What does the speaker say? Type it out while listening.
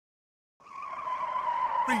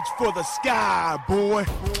Reach for the sky, boy.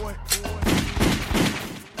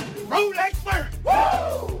 Rolex wearing.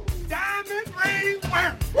 Woo! Diamond ring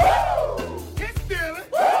wearing. Woo! Kiss stealing.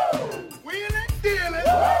 Woo! Wheeling dealing.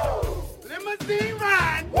 Woo! Limousine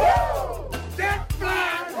riding. Woo! Jet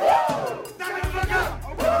flying. Woo! Stuck in the gun.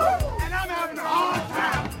 Woo! And I'm having a hard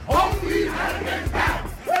time. Only having a good time.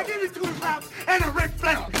 Now give me 2 rounds and a Ric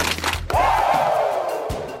Flair.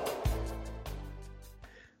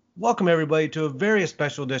 Welcome, everybody, to a very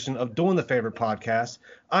special edition of Doing the Favor podcast.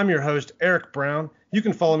 I'm your host, Eric Brown. You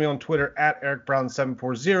can follow me on Twitter at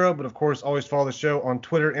EricBrown740, but of course, always follow the show on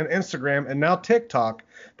Twitter and Instagram, and now TikTok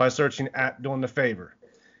by searching at Doing the Favor.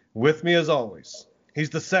 With me, as always,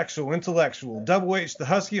 he's the sexual, intellectual, Double H, the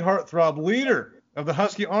Husky heartthrob, leader of the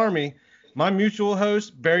Husky Army, my mutual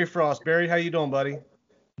host, Barry Frost. Barry, how you doing, buddy?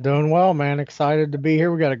 Doing well, man. Excited to be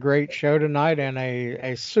here. We got a great show tonight and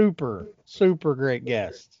a super great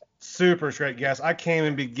guest. Super great guest. I can't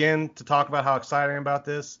even begin to talk about how excited I am about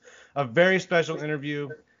this. A very special interview.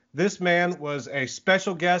 This man was a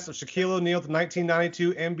special guest of Shaquille O'Neal at the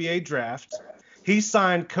 1992 NBA draft. He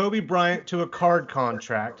signed Kobe Bryant to a card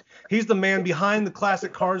contract. He's the man behind the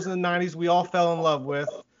classic cards in the 90s we all fell in love with.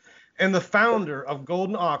 And the founder of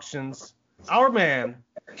Goldin Auctions, our man,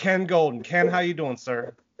 Ken Goldin. Ken, how you doing,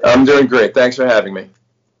 sir? I'm doing great. Thanks for having me.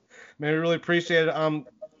 Man, we really appreciate it.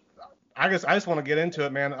 I just want to get into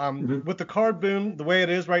it, man. With the card boom, the way it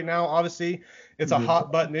is right now, obviously, it's a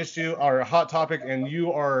hot button issue or a hot topic, and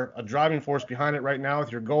you are a driving force behind it right now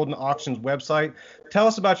with your Goldin Auctions website. Tell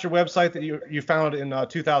us about your website that you founded in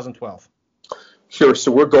 2012. Sure.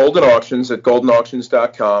 So we're Goldin Auctions at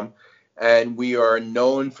goldinauctions.com, and we are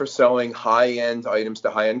known for selling high-end items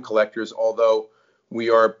to high-end collectors, although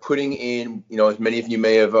we are putting in, as many of you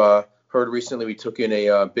may have heard recently, we took in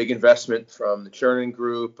a big investment from the Chernin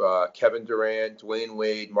Group, Kevin Durant, Dwayne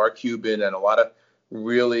Wade, Mark Cuban, and a lot of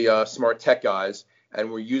really smart tech guys.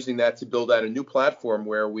 And we're using that to build out a new platform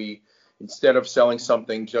where we, instead of selling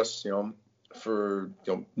something just, for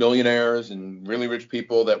millionaires and really rich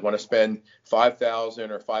people that want to spend $5,000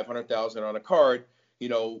 or $500,000 on a card,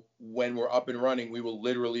 when we're up and running, we will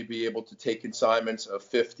literally be able to take consignments of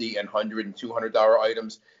 $50 and $100 and $200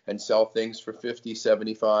 items and sell things for $50,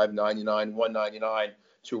 $75, $99, $199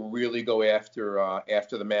 to really go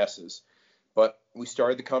after the masses. But we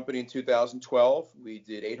started the company in 2012. We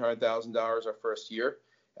did $800,000 our first year,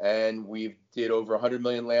 and we did over $100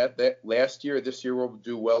 million last year. This year we'll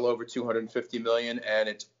do well over $250 million, and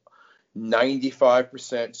it's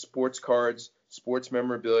 95% sports cards, sports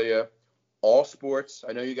memorabilia, all sports.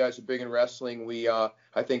 I know you guys are big in wrestling. We, I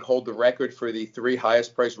think, hold the record for the 3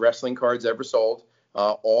 highest priced wrestling cards ever sold.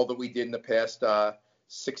 All that we did in the past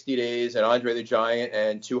 60 days, and Andre the Giant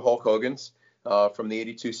and 2 Hulk Hogans from the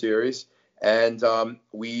 82 series. And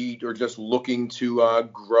we are just looking to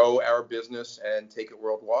grow our business and take it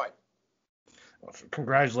worldwide.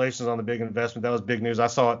 Congratulations on the big investment. That was big news. I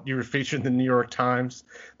saw you were featured in the New York Times.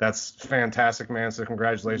 That's fantastic, man. So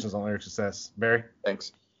congratulations on your success. Barry?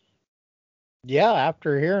 Thanks. Yeah,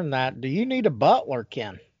 after hearing that, do you need a butler,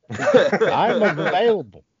 Ken? I'm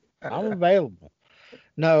available.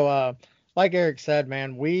 No, like Eric said,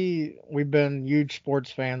 man, we've been huge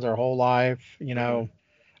sports fans our whole life.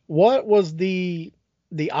 What was the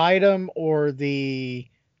item or the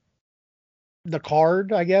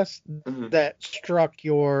card, I guess, that struck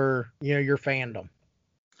your fandom?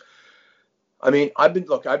 I mean, I've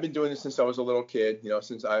been doing this since I was a little kid,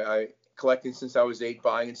 since I collecting since I was 8,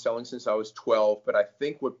 buying and selling since I was 12. But I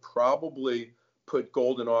think what probably put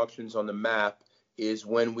Goldin Auctions on the map is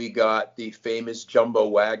when we got the famous Jumbo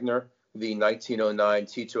Wagner, the 1909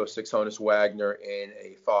 T206 Honus Wagner in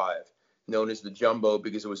a 5, known as the Jumbo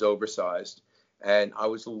because it was oversized. And I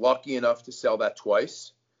was lucky enough to sell that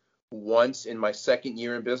twice. Once in my second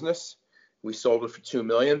year in business, we sold it for $2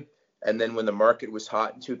 million. And then when the market was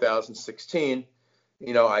hot in 2016,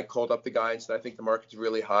 I called up the guy and said, I think the market's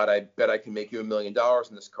really hot. I bet I can make you $1 million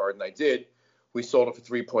in this card. And I did. We sold it for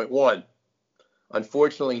 3.1.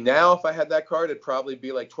 Unfortunately, now if I had that card, it'd probably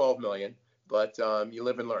be like 12 million. But you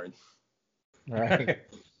live and learn. Right.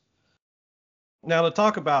 Now to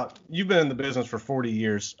talk about, you've been in the business for 40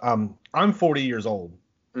 years. I'm 40 years old.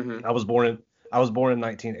 I was born in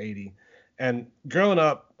 1980. And growing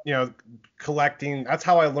up, collecting, that's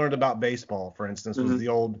how I learned about baseball, for instance, was the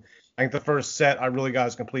old, I think the first set I really got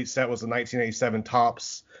as complete set was the 1987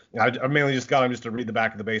 Topps. I mainly just got them just to read the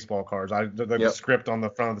back of the baseball cards. The script on the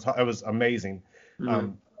front of the top. It was amazing.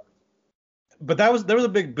 But there was a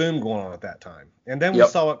big boom going on at that time. And then we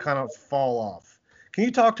saw it kind of fall off. Can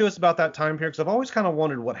you talk to us about that time period? Because I've always kind of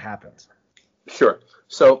wondered what happened. Sure.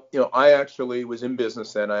 So, I actually was in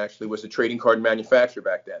business then. I actually was a trading card manufacturer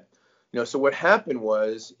back then. So what happened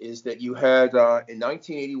is that you had in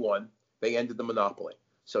 1981 they ended the monopoly.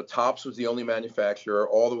 So Topps was the only manufacturer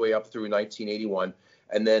all the way up through 1981,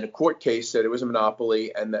 and then a court case said it was a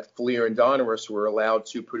monopoly and that Fleer and Donruss were allowed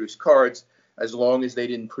to produce cards as long as they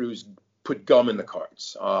didn't put gum in the cards.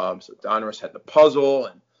 So Donruss had the puzzle,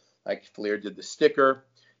 and like Fleer did the sticker,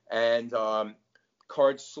 and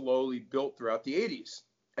cards slowly built throughout the 80s.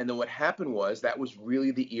 And then what happened was that was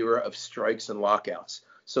really the era of strikes and lockouts.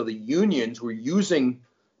 So the unions were using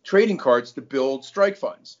trading cards to build strike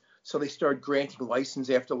funds. So they started granting license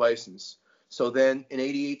after license. So then in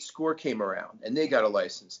 88, Score came around, and they got a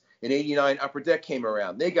license. In 89, Upper Deck came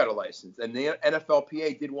around. They got a license. And the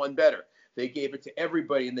NFLPA did one better. They gave it to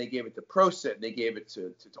everybody, and they gave it to ProSet, and they gave it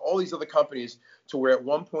to all these other companies, to where at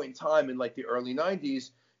one point in time in like the early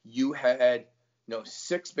 90s, you had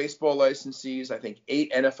 6 baseball licensees, I think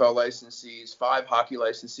 8 NFL licensees, 5 hockey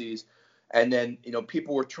licensees. And then,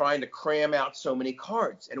 people were trying to cram out so many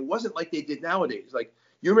cards. And it wasn't like they did nowadays. Like,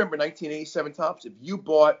 you remember 1987 Topps? If you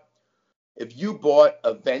bought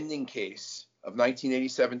a vending case of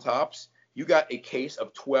 1987 Topps, you got a case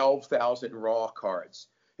of 12,000 raw cards.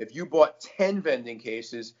 If you bought 10 vending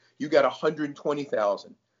cases, you got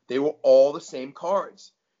 120,000. They were all the same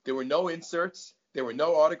cards. There were no inserts. There were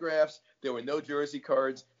no autographs. There were no jersey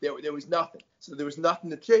cards. There was nothing. So there was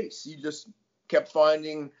nothing to chase. You just kept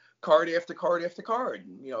finding card after card after card.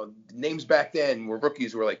 Names back then were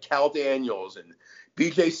rookies were like Cal Daniels and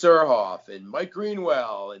B.J. Surhoff and Mike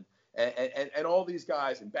Greenwell and all these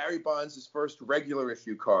guys, and Barry Bonds' first regular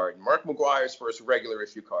issue card, and Mark McGwire's first regular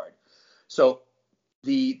issue card. So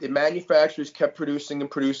the manufacturers kept producing and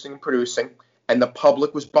producing and producing, and the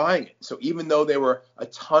public was buying it. So even though there were a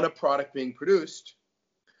ton of product being produced,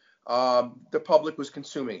 the public was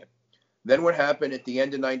consuming it. Then what happened at the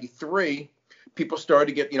end of 93, people started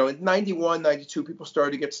to get, in 91, 92, people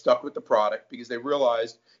started to get stuck with the product because they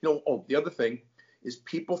realized, the other thing is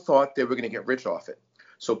people thought they were going to get rich off it.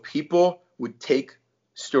 So people would take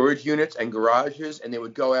storage units and garages, and they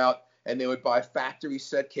would go out and they would buy factory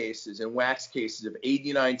set cases and wax cases of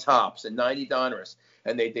 89 Topps and 90 Donruss,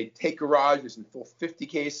 and they'd take garages and fill 50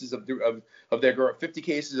 cases of their 50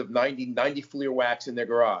 cases of 90 Fleer wax in their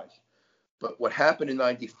garage. But what happened in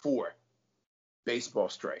 94? Baseball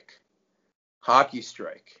strike, hockey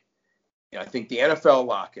strike, I think the NFL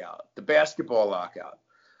lockout, the basketball lockout.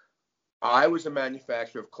 I was a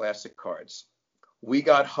manufacturer of classic cards. We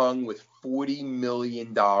got hung with $40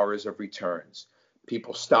 million of returns.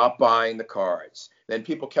 People stopped buying the cards. Then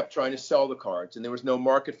people kept trying to sell the cards, and there was no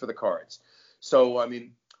market for the cards. So,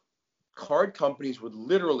 card companies would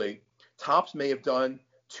literally, Topps may have done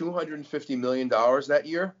 $250 million that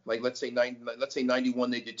year. Like, let's say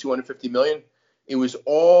 91, they did $250 million. It was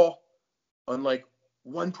all on like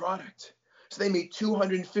one product. So they made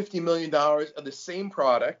 $250 million of the same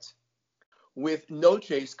product with no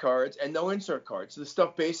chase cards and no insert cards. So the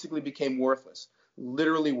stuff basically became worthless,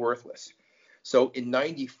 literally worthless. So in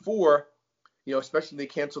 94, especially they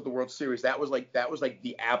canceled the World Series. That was like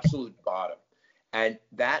the absolute bottom. And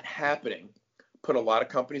that happening put a lot of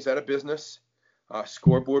companies out of business.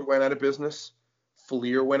 Scoreboard went out of business.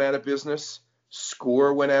 Fleer went out of business.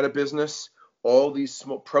 Score went out of business. All these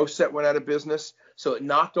small ProSet went out of business. So it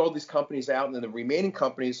knocked all these companies out, and then the remaining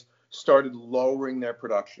companies started lowering their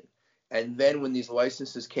production. And then when these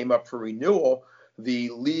licenses came up for renewal,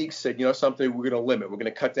 the league said, something, we're going to limit. We're going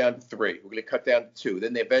to cut down to 3. We're going to cut down to 2.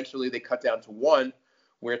 Then eventually they cut down to 1,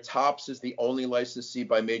 where Topps is the only licensee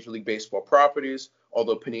by Major League Baseball properties,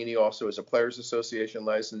 although Panini also is a Players Association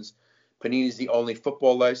license. Panini is the only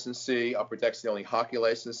football licensee. Upper Deck's the only hockey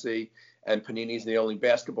licensee. And Panini is the only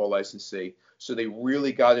basketball licensee. So they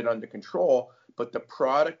really got it under control. But the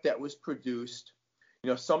product that was produced,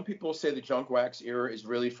 some people say the junk wax era is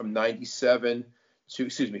really from 87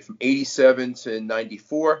 to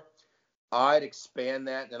 94. I'd expand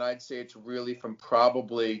that, and I'd say it's really from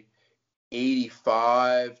probably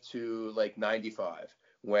 85 to like 95,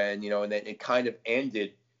 when, and then it kind of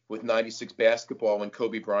ended with 96 basketball when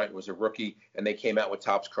Kobe Bryant was a rookie and they came out with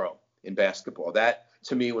Topps Chrome in basketball. That,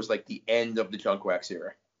 to me, was like the end of the junk wax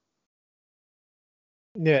era.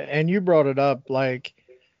 Yeah, and you brought it up, like,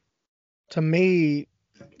 to me,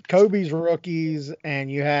 Kobe's rookies,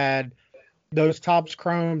 and you had those Topps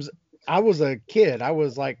Chromes. I was a kid. I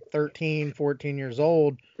was like 13, 14 years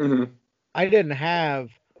old. Mm-hmm. I didn't have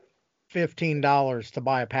 $15 to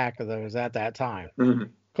buy a pack of those at that time.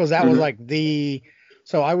 Because that was like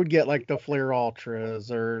so I would get like the Fleer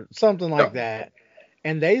Ultras or something like that.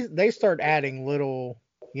 And they start adding little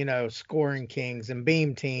scoring kings and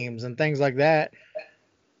beam teams and things like that.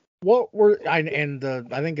 What were I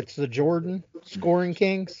think it's the Jordan scoring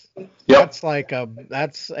kings. Yep.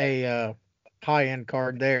 That's a high end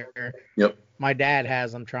card there. Yep. My dad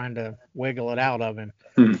has. I'm trying to wiggle it out of him.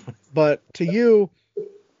 But to you,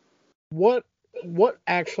 what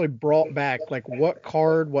actually brought back, like, what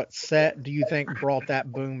card, what set do you think brought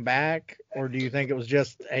that boom back, or do you think it was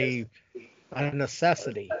just a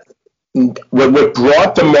necessity? What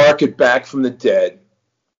brought the market back from the dead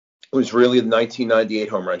was really the 1998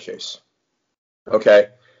 home run chase. Okay,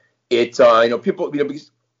 people,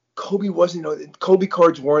 because Kobe wasn't, Kobe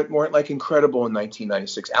cards weren't like incredible in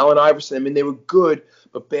 1996. Allen Iverson, I mean, they were good,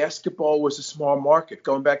 but basketball was a small market.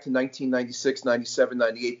 Going back to 1996, 97,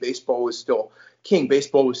 98, baseball was still king.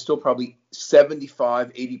 Baseball was still probably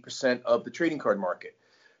 75-80% of the trading card market.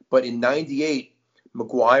 But in 98,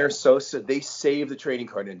 McGwire, Sosa, they saved the trading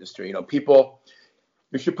card industry.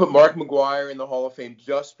 You should put Mark McGwire in the Hall of Fame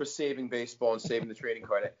just for saving baseball and saving the trading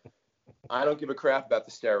card. I don't give a crap about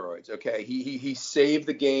the steroids, okay? He saved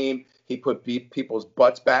the game. He put people's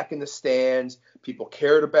butts back in the stands. People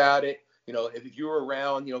cared about it. If you were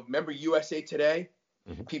around, remember USA Today?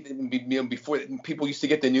 People, before people used to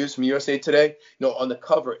get the news from USA Today, on the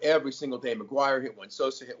cover every single day, McGwire hit one,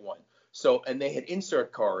 Sosa hit one. So, and they had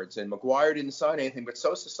insert cards, and McGwire didn't sign anything, but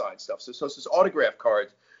Sosa signed stuff. So Sosa's autograph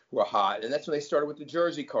cards were hot, and that's when they started with the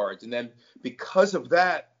jersey cards. And then because of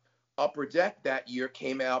that, Upper Deck that year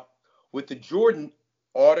came out with the Jordan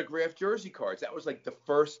autographed jersey cards. That was like the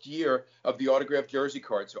first year of the autographed jersey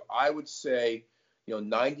cards. So I would say,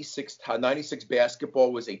 96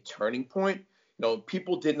 basketball was a turning point.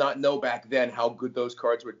 People did not know back then how good those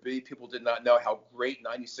cards would be. People did not know how great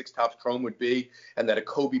 96 Topps Chrome would be, and that a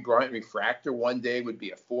Kobe Bryant refractor one day would be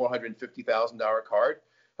a $450,000 card.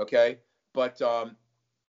 Okay, but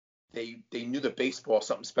they knew that baseball,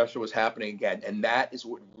 something special was happening again, and that is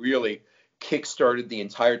what really kickstarted the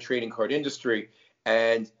entire trading card industry.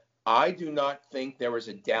 And I do not think there was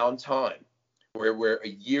a downtime where a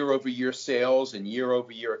year-over-year sales and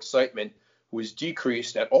year-over-year excitement was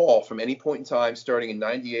decreased at all from any point in time starting in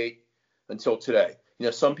 98 until today.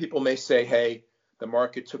 Some people may say, hey, the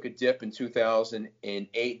market took a dip in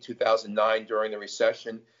 2008, 2009 during the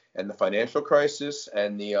recession and the financial crisis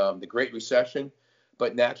and the Great Recession.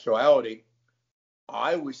 But in actuality,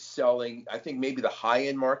 I was selling, I think maybe the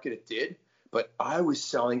high-end market it did, but I was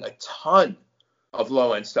selling a ton of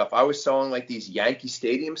low-end stuff. I was selling like these Yankee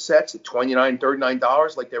Stadium sets at $29,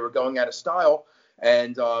 $39, like they were going out of style.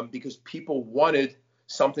 And because people wanted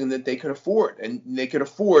something that they could afford, and they could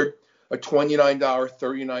afford a $29,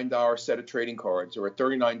 $39 set of trading cards or a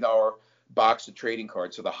 $39 box of trading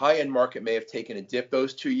cards. So the high-end market may have taken a dip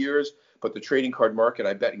those 2 years, but the trading card market,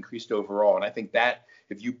 I bet, increased overall. And I think that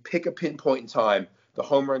if you pick a pinpoint in time, the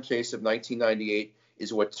home run chase of 1998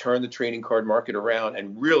 is what turned the trading card market around.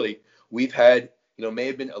 And really, we've had, may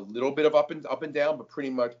have been a little bit of up and down, but pretty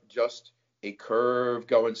much just a curve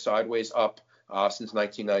going sideways up since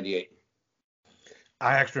 1998.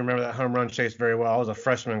 I actually remember that home run chase very well. I was a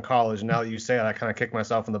freshman in college, and now that you say it, I kind of kick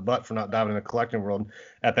myself in the butt for not diving in the collecting world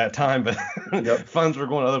at that time. But yep. Funds were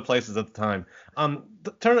going to other places at the time.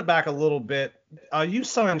 Turn it back a little bit. You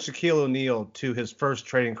signed Shaquille O'Neal to his first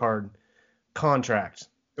trading card contract,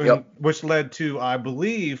 yep. Which led to, I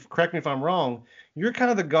believe, correct me if I'm wrong, you're kind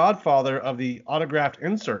of the godfather of the autographed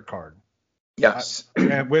insert card. Yes.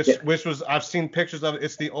 Which was, I've seen pictures of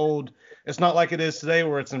it. It's not like it is today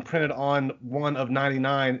where it's imprinted on one of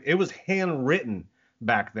 99. It was handwritten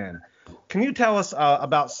back then. Can you tell us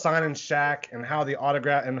about signing Shaq and how the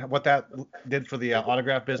autograph and what that did for the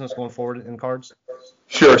autograph business going forward in cards?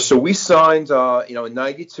 Sure. So we signed, in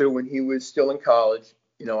 92 when he was still in college.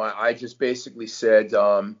 I just basically said,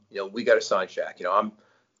 we got to sign Shaq.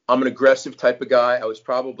 I'm an aggressive type of guy. I was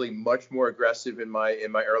probably much more aggressive in my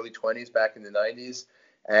early 20s back in the 90s,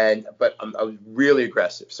 but I was really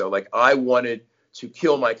aggressive. So I wanted to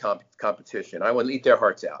kill my competition. I wanted to eat their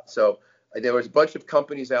hearts out. So there was a bunch of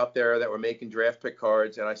companies out there that were making draft pick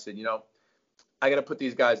cards, and I said, I got to put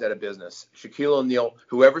these guys out of business. Shaquille O'Neal,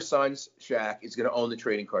 whoever signs Shaq is going to own the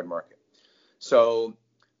trading card market. So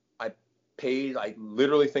I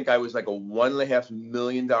literally think I was like a $1.5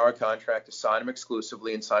 million contract to sign him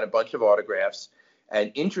exclusively and sign a bunch of autographs.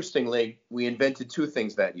 And interestingly, we invented two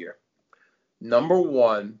things that year. Number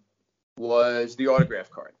one was the autograph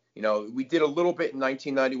card. We did a little bit in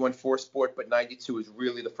 1991 for sport, but 92 was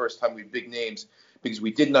really the first time we had big names because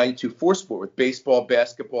we did 92 for sport with baseball,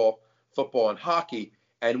 basketball, football, and hockey.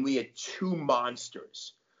 And we had two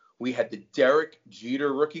monsters. We had the Derek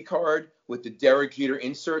Jeter rookie card with the Derek Jeter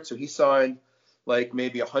insert. So he signed like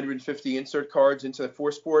maybe 150 insert cards into the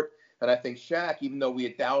 4-sport. And I think Shaq, even though we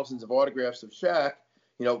had thousands of autographs of Shaq,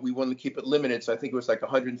 we wanted to keep it limited. So I think it was like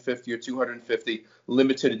 150 or 250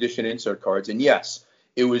 limited edition insert cards. And yes,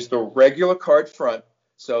 it was the regular card front.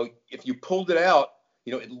 So if you pulled it out,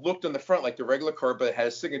 it looked on the front like the regular card, but it had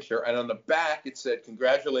a signature. And on the back, it said,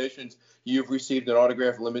 "Congratulations, you've received an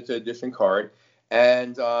autographed limited edition card."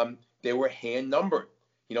 And they were hand numbered.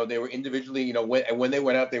 They were individually, when they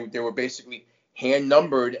went out, they were basically hand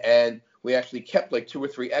numbered. And we actually kept like 2 or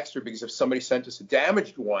 3 extra because if somebody sent us a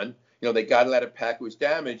damaged one, they got it out of pack, it was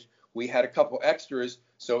damaged. We had a couple extras.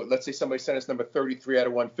 So let's say somebody sent us number 33 out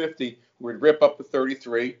of 150. We'd rip up the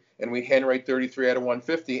 33 and we'd handwrite 33 out of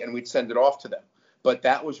 150 and we'd send it off to them. But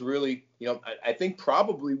that was really, I think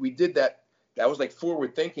probably we did that. That was like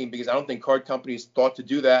forward thinking because I don't think card companies thought to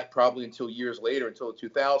do that probably until years later, until the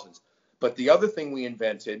 2000s. But the other thing we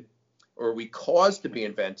invented, or we caused to be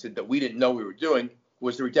invented that we didn't know we were doing,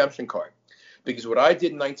 was the redemption card. Because what I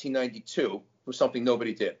did in 1992 was something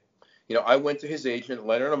nobody did. I went to his agent,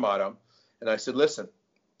 Leonard Amato, and I said, "Listen,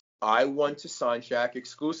 I want to sign Shaq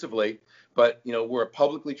exclusively, but, we're a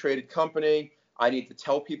publicly traded company. I need to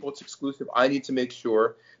tell people it's exclusive. I need to make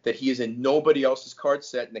sure that he is in nobody else's card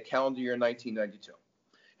set in the calendar year 1992.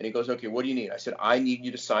 And he goes, "Okay, what do you need?" I said, "I need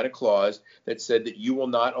you to sign a clause that said that you will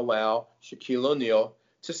not allow Shaquille O'Neal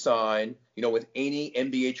to sign, with any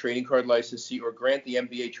NBA trading card licensee or grant the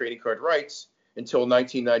NBA trading card rights until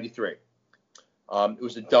 1993. It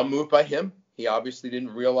was a dumb move by him. He obviously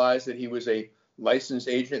didn't realize that he was a licensed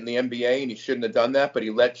agent in the NBA and he shouldn't have done that, but he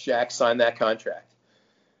let Shaq sign that contract.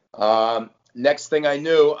 Next thing I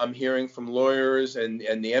knew, I'm hearing from lawyers and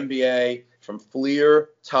the NBA, from Fleer,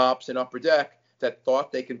 Topps, and Upper Deck that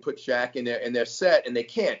thought they can put Shaq in their set, and they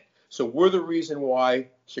can't. So we're the reason why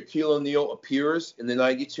Shaquille O'Neal appears in the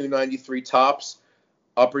 92-93 Topps,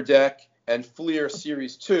 Upper Deck, and Fleer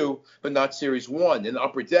Series 2, but not Series 1. And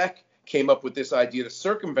Upper Deck came up with this idea to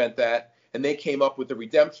circumvent that, and they came up with the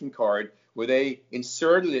redemption card where they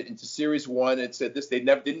inserted it into Series 1 and said this. They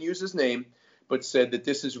didn't use his name, but said that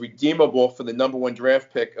this is redeemable for the number 1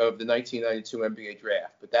 draft pick of the 1992 NBA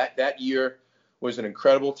draft. But that year was an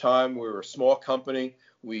incredible time. We were a small company.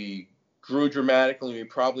 We grew dramatically. We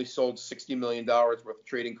probably sold $60 million worth of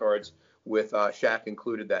trading cards with Shaq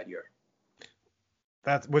included that year.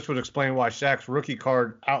 Which would explain why Shaq's rookie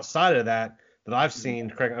card outside of that I've seen,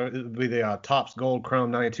 correct, it would be the Topps Gold Chrome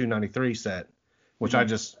 92-93 set, which I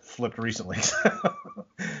just flipped recently.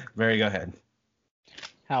 Very go ahead.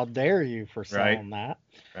 How dare you for selling that?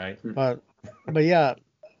 Right. But yeah,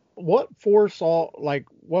 what foresight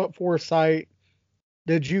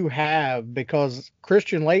did you have? Because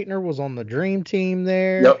Christian Laettner was on the dream team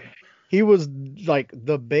there. Yep. He was like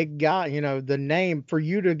the big guy, the name for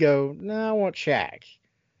you to go, "No, I want Shaq."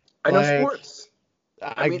 I know sports.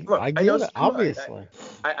 I get it, obviously.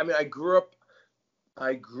 I grew up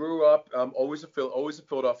always a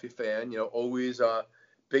Philadelphia fan, always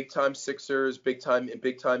big time Sixers, big time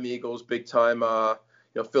Eagles, big time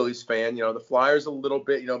Phillies fan. The Flyers a little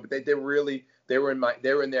bit, but they were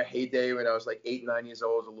in their heyday when I was like 8, 9 years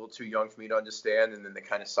old. It was a little too young for me to understand, and then they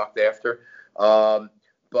kind of sucked after. But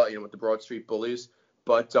with the Broad Street Bullies.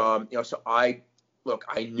 But so I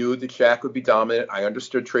knew that Shaq would be dominant. I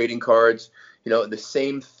understood trading cards. The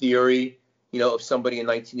same theory, of somebody in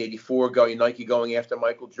 1984 Nike going after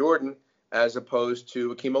Michael Jordan as opposed to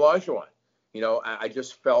Hakeem Olajuwon. I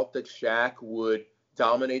just felt that Shaq would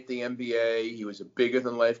dominate the NBA. He was a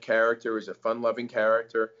bigger-than-life character. He was a fun-loving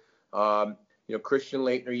character. Christian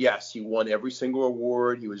Laettner, yes, he won every single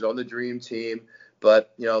award. He was on the dream team.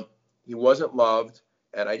 But, he wasn't loved,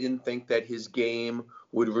 and I didn't think that his game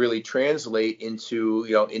would really translate into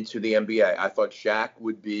the NBA. I thought Shaq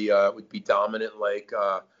would be dominant like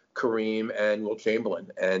Kareem and Wilt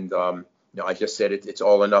Chamberlain. And, I just said it's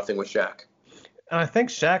all or nothing with Shaq. And I think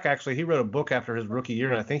Shaq actually, he wrote a book after his rookie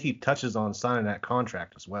year, and I think he touches on signing that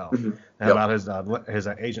contract as well, about his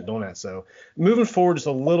agent doing that. So moving forward just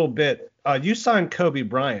a little bit, you signed Kobe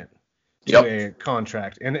Bryant to a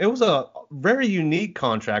contract, and it was a very unique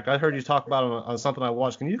contract. I heard you talk about it on something I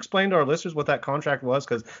watched. Can you explain to our listeners what that contract was?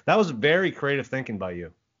 Because that was very creative thinking by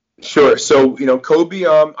you. Sure. So, Kobe,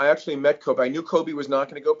 I actually met Kobe. I knew Kobe was not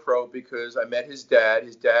going to go pro because I met his dad.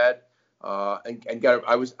 His dad, I had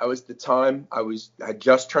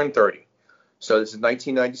just turned 30. So this is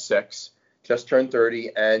 1996, just turned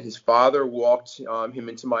 30. And his father walked him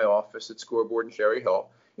into my office at Scoreboard in Cherry Hill,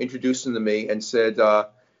 introduced him to me and said,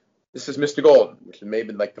 "This is Mr. Golden," which may have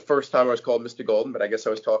been like the first time I was called Mr. Golden, but I guess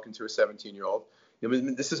I was talking to a 17-year-old.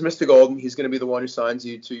 "This is Mr. Golden. He's going to be the one who signs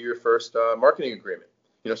you to your first marketing agreement."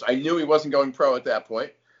 So I knew he wasn't going pro at that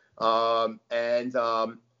point. We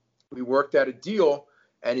worked out a deal,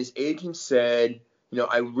 and his agent said,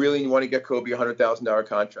 I really want to get Kobe a $100,000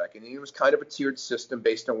 contract. And it was kind of a tiered system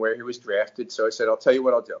based on where he was drafted. So I said, I'll tell you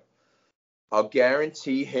what I'll do. I'll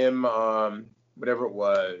guarantee him whatever it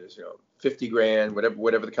was, $50,000,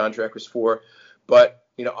 whatever the contract was for. But,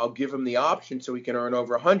 I'll give him the option so he can earn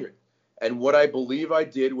over 100. And what I believe I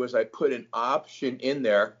did was I put an option in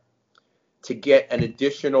there to get an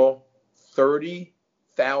additional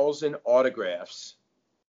 30,000 autographs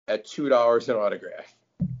at $2 an autograph.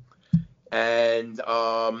 And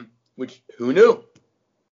which who knew?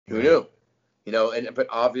 But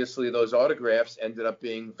obviously those autographs ended up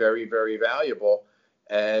being very, very valuable.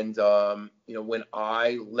 And when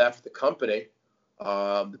I left the company,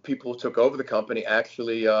 the people who took over the company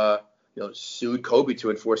actually sued Kobe to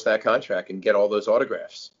enforce that contract and get all those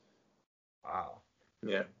autographs. Wow.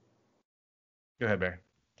 Yeah. Go ahead, Barry.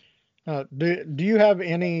 Do you have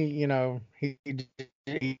any,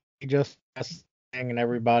 he just and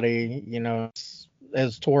everybody,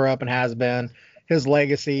 is tore up and has been. His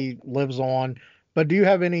legacy lives on. But do you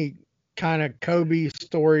have any kind of Kobe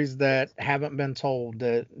stories that haven't been told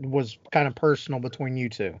that was kind of personal between you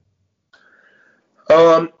two?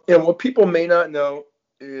 What people may not know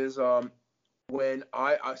is when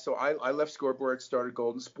I left Scoreboard, started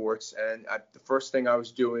Golden Sports, and the first thing I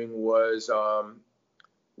was doing was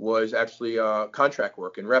actually contract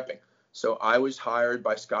work and repping. So I was hired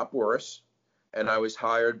by Scott Boras, and I was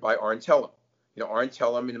hired by Arn Tellem. Arn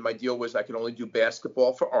Tellem, and my deal was I could only do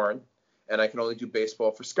basketball for Arn, and I can only do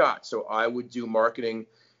baseball for Scott. So I would do marketing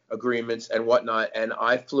agreements and whatnot, and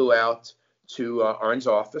I flew out to Arn's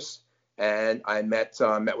office, and I met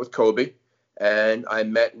with Kobe, and I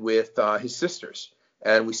met with his sisters,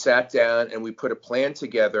 and we sat down and we put a plan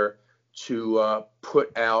together to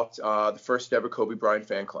put out the first ever Kobe Bryant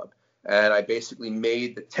fan club. And I basically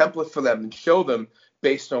made the template for them and show them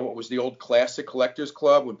based on what was the old classic collectors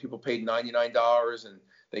club when people paid $99 and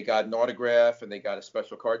they got an autograph and they got a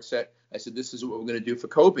special card set. I said, this is what we're going to do for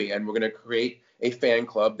Kobe, and we're going to create a fan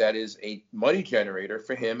club that is a money generator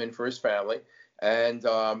for him and for his family. And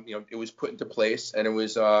it was put into place, and it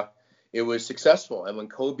was successful. And when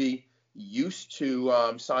Kobe used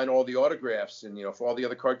to sign all the autographs and for all the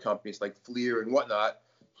other card companies like Fleer and whatnot,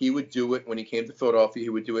 he would do it when he came to Philadelphia. He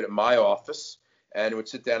would do it at my office, and would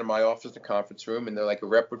sit down in my office, the conference room, and then like a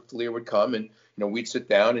rep with Fleer would come, and we'd sit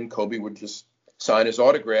down, and Kobe would just sign his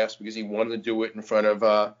autographs because he wanted to do it in front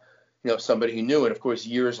of somebody he knew. And of course,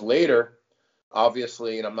 years later,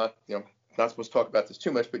 obviously, and I'm not not supposed to talk about this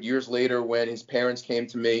too much, but years later, when his parents came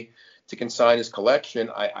to me to consign his collection,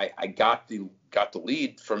 I got the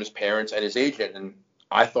lead from his parents and his agent, and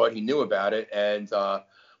I thought he knew about it. And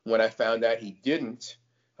when I found out he didn't,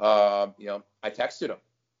 I texted him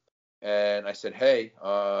and I said, hey,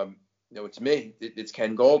 it's me. It's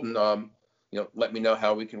Ken Golden. Let me know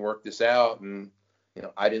how we can work this out. And,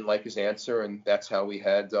 I didn't like his answer, and that's how we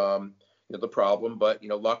had, the problem. But,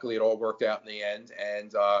 luckily it all worked out in the end.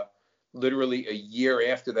 And literally a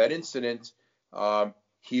year after that incident,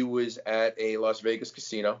 he was at a Las Vegas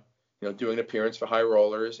casino, doing an appearance for High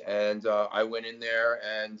Rollers. And I went in there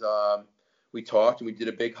and we talked and we did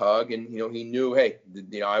a big hug. And, he knew, hey,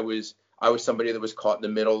 I was somebody that was caught in the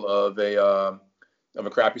middle of a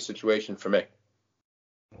crappy situation for me.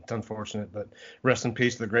 It's unfortunate, but rest in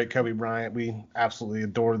peace to the great Kobe Bryant. We absolutely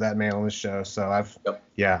adore that man on this show. So I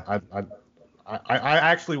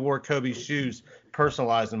actually wore Kobe's shoes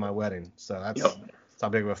personalized in my wedding. So that's how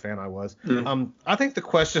big of a fan I was. Mm-hmm. I think the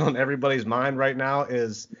question on everybody's mind right now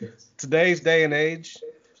is today's day and age.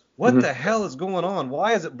 What the hell is going on?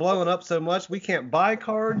 Why is it blowing up so much? We can't buy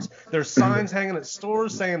cards. There's signs hanging at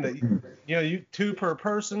stores saying that, you 2 per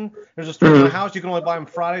person. There's a store in the house. You can only buy them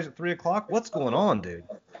Fridays at 3:00. What's going on, dude?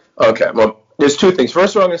 Okay, well, there's 2 things.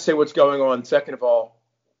 First of all, I'm going to say what's going on. Second of all,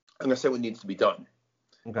 I'm going to say what needs to be done.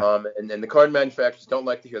 Okay. And then the card manufacturers don't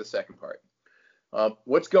like to hear the second part.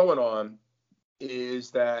 What's going on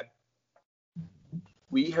is that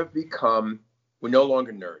we're no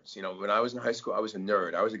longer nerds. When I was in high school, I was a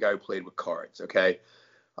nerd. I was a guy who played with cards. Okay.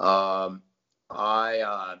 I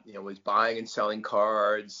was buying and selling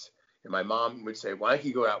cards, and my mom would say, "Why don't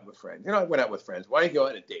you go out with friends?" I went out with friends. Why don't you go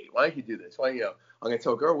on a date? Why don't you do this? I'm going to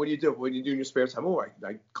tell a girl, "What do you do? What do you do in your spare time?" "Oh,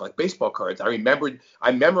 I collect baseball cards. I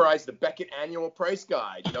memorized the Beckett Annual Price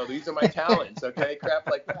Guide. These are my talents." Okay, crap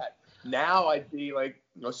like that. Now I'd be like,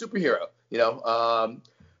 superhero.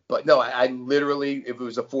 But no, I literally, if it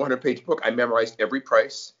was a 400-page book, I memorized every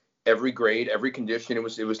price, every grade, every condition. It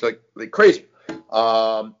was like crazy.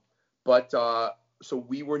 But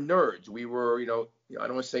we were nerds. We were, I don't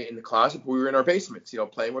want to say in the closet, but we were in our basements,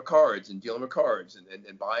 playing with cards and dealing with cards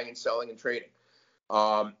and buying and selling and trading.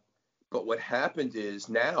 But what happened is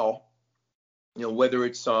now, whether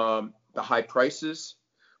it's the high prices,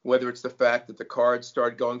 whether it's the fact that the cards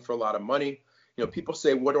started going for a lot of money, people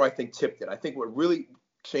say, what do I think tipped it? I think what really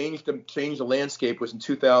changed the landscape was in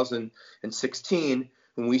 2016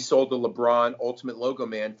 when we sold the LeBron Ultimate Logo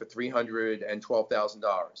Man for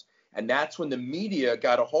 $312,000. And that's when the media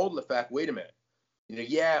got a hold of the fact, wait a minute,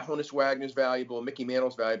 Honus Wagner's valuable, Mickey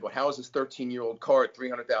Mantle's valuable. How is this 13-year-old card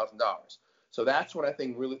 $300,000? So that's when I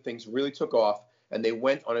think things really took off, and they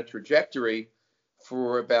went on a trajectory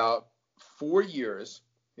for about 4 years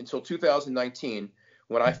until 2019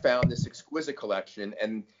 when I found this exquisite collection.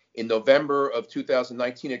 And in November of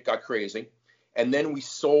 2019, it got crazy. And then we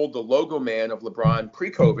sold the Logo Man of LeBron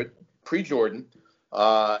pre-COVID, pre-Jordan,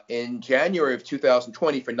 in January of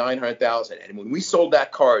 2020 for $900,000. And when we sold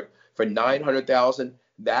that card for $900,000,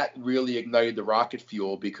 that really ignited the rocket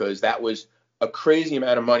fuel, because that was a crazy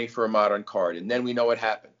amount of money for a modern card. And then we know what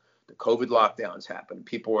happened. The COVID lockdowns happened.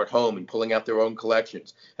 People were at home and pulling out their own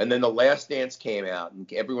collections. And then The Last Dance came out, and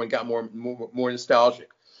everyone got more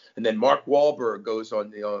nostalgic. And then Mark Wahlberg goes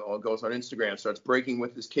on Instagram, starts breaking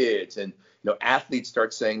with his kids, and athletes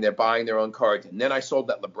start saying they're buying their own cards. And then I sold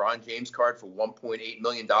that LeBron James card for $1.8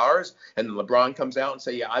 million, and then LeBron comes out and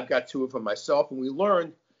say, yeah, I've got 2 of them myself. And we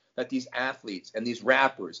learned that these athletes and these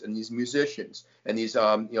rappers and these musicians and these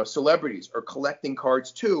celebrities are collecting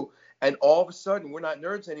cards too. And all of a sudden, we're not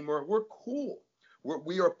nerds anymore. We're cool.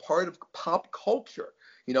 We are part of pop culture.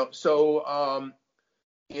 So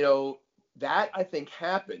that I think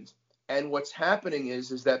happened. And what's happening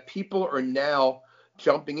is that people are now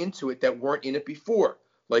jumping into it that weren't in it before,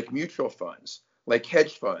 like mutual funds, like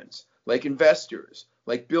hedge funds, like investors,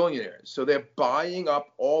 like billionaires. So they're buying up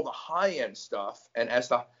all the high-end stuff. And as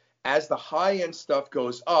the high-end stuff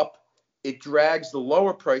goes up, it drags the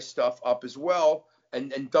lower price stuff up as well,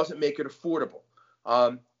 and doesn't make it affordable.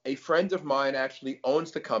 A friend of mine actually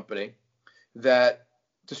owns the company that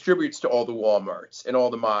distributes to all the Walmarts and all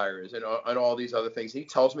the Myers and all these other things. He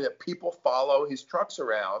tells me that people follow his trucks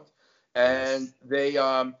around, and they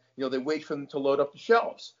wait for them to load up the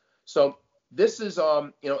shelves. So this is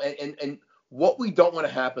and what we don't want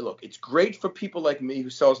to happen. Look, it's great for people like me who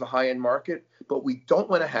sells the high end market, but we don't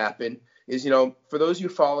want to happen is for those of you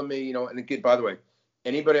who follow me, and again, by the way,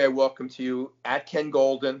 anybody, I welcome to you at Ken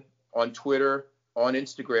Golden on Twitter, on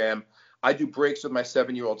Instagram. I do breaks with my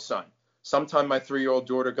 7-year-old son. Sometime my 3-year-old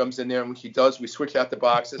daughter comes in there, and when she does, we switch out the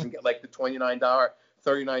boxes and get like the $29,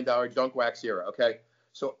 $39 junk wax era. Okay.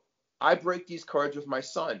 So I break these cards with my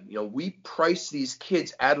son. We price these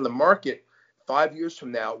kids out of the market. 5 years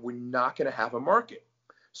from now, we're not going to have a market.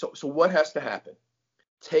 So what has to happen?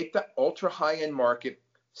 Take the ultra high end market,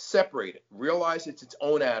 separate it, realize it's its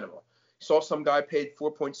own animal. Saw some guy paid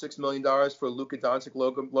 $4.6 million for a Luka Doncic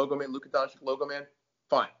logo man.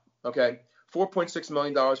 Fine. Okay. $4.6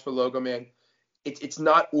 million for Logo Man. It's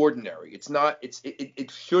not ordinary.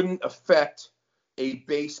 It shouldn't affect a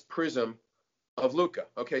base prism of Luka.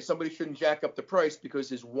 Okay. Somebody shouldn't jack up the price because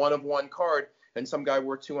his one of one card and some guy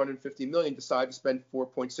worth $250 million decide to spend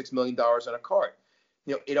 $4.6 million on a card.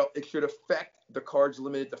 It should affect the cards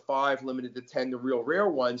limited to 5, limited to 10, the real rare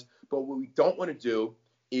ones. But what we don't want to do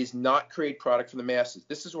is not create product for the masses.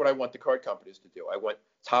 This is what I want the card companies to do. I want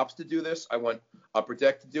Topps to do this. I want Upper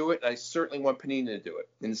Deck to do it. And I certainly want Panini to do it.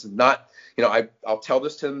 And this is not, I'll tell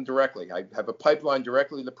this to them directly. I have a pipeline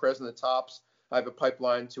directly to the president of Topps. I have a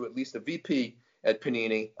pipeline to at least a VP at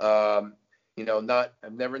Panini. I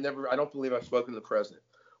don't believe I've spoken to the president.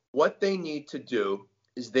 What they need to do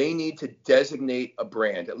is they need to designate a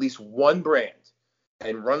brand, at least one brand,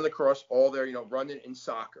 and run it across all their, run it in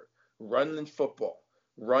soccer, run it in football,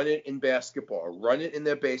 run it in basketball, run it in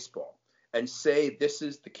their baseball, and say this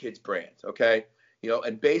is the kids' brand, okay?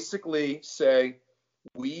 And basically say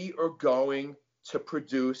we are going to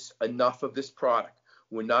produce enough of this product.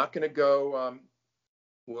 We're not going to go.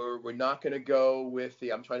 We're not going to go with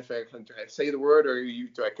the. I'm trying to figure. Can I say the word, or do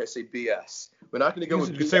I say BS? We're not going to go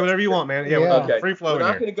with. You say whatever you want, man. Yeah. Okay. Free flow. We're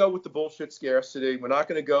not going to go with the bullshit scarcity. We're not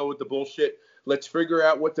going to go with the bullshit. Let's figure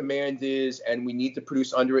out what demand is, and we need to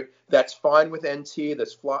produce under it. That's fine with NT.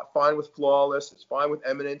 That's fine with Flawless. It's fine with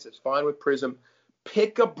Eminence. It's fine with Prism.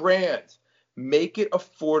 Pick a brand, make it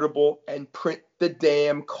affordable, and print the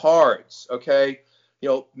damn cards. Okay.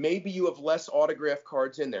 Maybe you have less autograph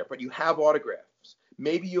cards in there, but you have autographs.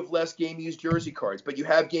 Maybe you have less game-used jersey cards, but you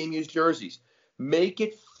have game-used jerseys. Make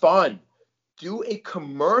it fun. Do a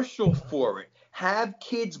commercial for it. Have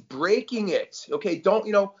kids breaking it. Okay, don't,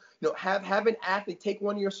 have an athlete, take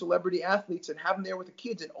one of your celebrity athletes and have them there with the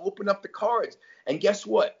kids and open up the cards. And guess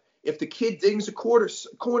what? If the kid dings a corner,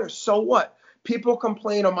 so what? People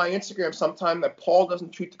complain on my Instagram sometime that Paul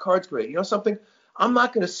doesn't treat the cards great. You know something? I'm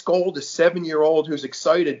not going to scold a 7-year-old who's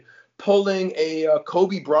excited pulling a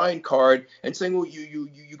Kobe Bryant card and saying, well, you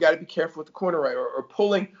got to be careful with the corner right, or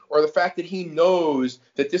pulling, or the fact that he knows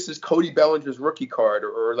that this is Cody Bellinger's rookie card,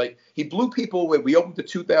 or like he blew people away. We opened the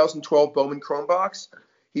 2012 Bowman Chrome box.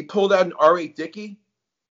 He pulled out an R.A. Dickey.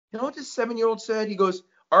 You know what this 7-year-old said? He goes,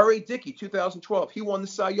 R.A. Dickey, 2012. He won the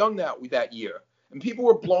Cy Young that year. And people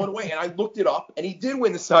were blown away. And I looked it up, and he did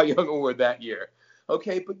win the Cy Young Award that year.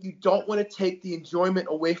 Okay, but you don't want to take the enjoyment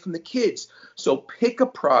away from the kids. So pick a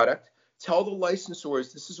product. Tell the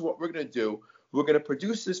licensors, this is what we're going to do. We're going to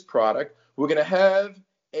produce this product. We're going to have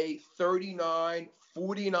a $39,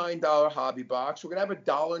 $49 hobby box. We're going to have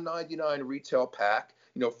a $1.99 retail pack,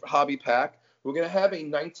 hobby pack. We're going to have a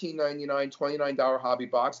 $19.99, $29 hobby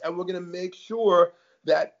box. And we're going to make sure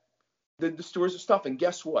that the stores are stuffed. And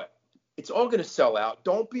guess what? It's all going to sell out.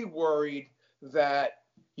 Don't be worried that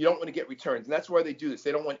you don't want to get returns. And that's why they do this.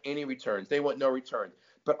 They don't want any returns. They want no return.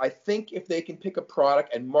 But I think if they can pick a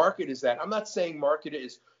product and market as that, I'm not saying market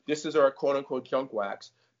is, this is our quote unquote junk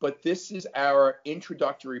wax, but this is our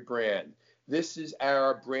introductory brand. This is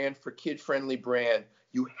our brand for kid-friendly brand.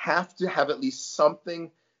 You have to have at least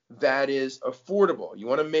something that is affordable. You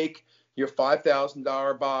want to make your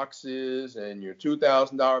 $5,000 boxes and your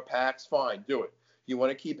 $2,000 packs, fine, do it. You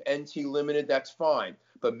want to keep NT limited, that's fine.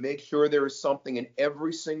 But make sure there is something in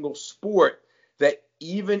every single sport that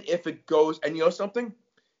even if it goes, and you know something?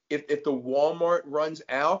 If the Walmart runs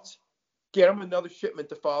out, get them another shipment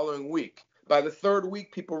the following week. By the third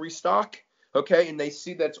week, people restock, okay, and they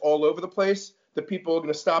see that's all over the place. The people are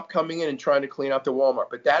going to stop coming in and trying to clean out the Walmart.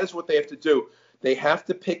 But that is what they have to do. They have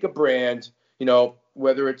to pick a brand,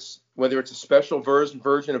 whether it's a special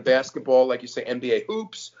version of basketball, like you say, NBA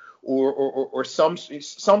hoops, or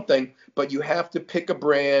something. But you have to pick a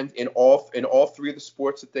brand in all three of the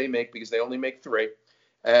sports that they make, because they only make 3.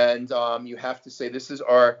 And you have to say, this is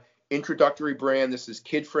our introductory brand. This is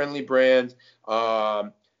kid-friendly brand.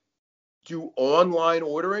 Do online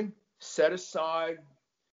ordering. Set aside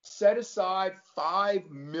 $5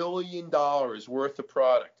 million worth of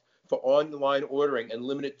product for online ordering and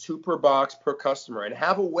limit it 2 per box per customer. And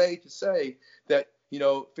have a way to say that,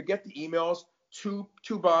 forget the emails, 2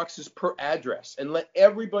 boxes per address. And let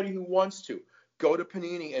everybody who wants to go to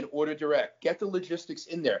Panini and order direct. Get the logistics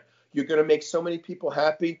in there. You're going to make so many people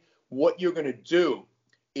happy. What you're going to do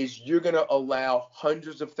is you're going to allow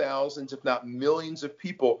hundreds of thousands, if not millions of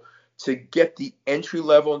people to get the entry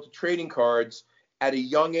level into trading cards at a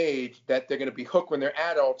young age, that they're going to be hooked when they're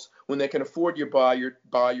adults, when they can afford to buy your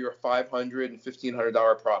 $500 and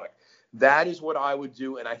 $1,500 product. That is what I would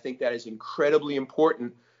do, and I think that is incredibly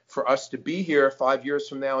important for us to be here 5 years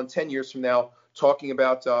from now and 10 years from now talking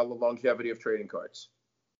about the longevity of trading cards.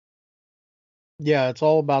 Yeah, it's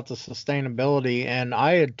all about the sustainability. And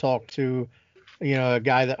I had talked to, a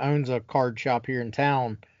guy that owns a card shop here in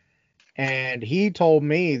town, and he told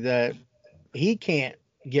me that he can't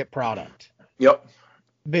get product. Yep.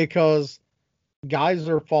 Because guys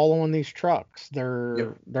are following these trucks.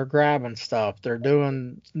 They're grabbing stuff. They're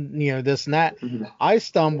doing, this and that. Mm-hmm. I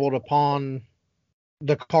stumbled upon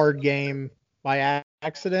the card game by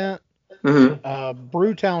accident. Mm-hmm.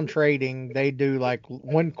 Brewtown Trading, they do like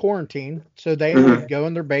when quarantine, so they would go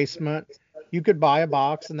in their basement. You could buy a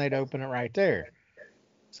box and they'd open it right there.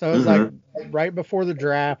 So it was like right before the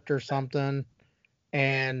draft or something,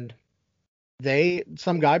 and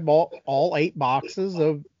some guy bought all 8 boxes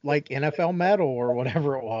of like NFL metal or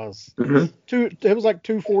whatever it was. Mm-hmm. It was like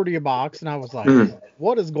 $240 a box, and I was like,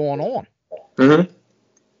 what is going on? Mm-hmm.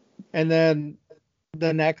 And then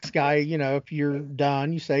the next guy, if you're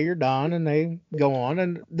done, you say you're done, and they go on.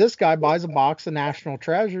 And this guy buys a box of National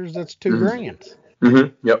Treasures that's $2,000.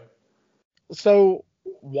 Mm-hmm. Yep. So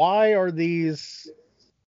why are these?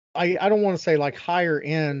 I don't want to say like higher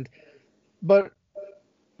end, but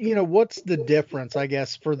what's the difference, I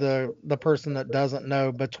guess, for the person that doesn't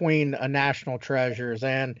know, between a National Treasures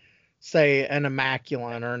and say an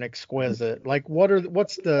Immaculate or an Exquisite? Like,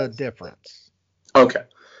 what's the difference? Okay,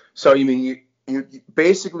 so you mean you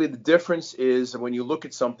basically the difference is when you look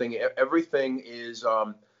at something, everything is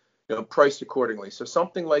priced accordingly. So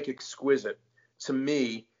something like Exquisite, to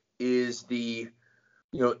me, is the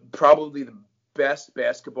probably the best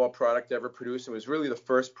basketball product ever produced. It was really the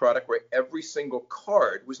first product where every single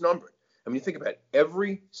card was numbered. I mean, think about it.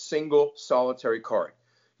 Every single solitary card.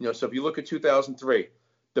 So if you look at 2003,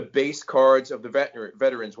 the base cards of the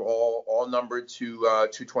veterans were all numbered to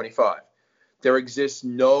 225. there exists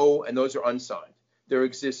no, and those are unsigned. There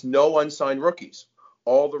exists no unsigned rookies.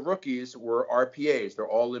 All the rookies were RPAs. They're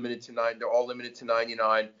all limited to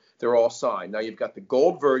 99. They're all signed. Now you've got the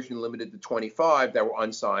gold version limited to 25 that were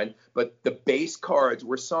unsigned, but the base cards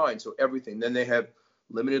were signed. So everything. Then they have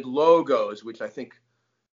limited logos, which I think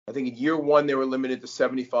in year one they were limited to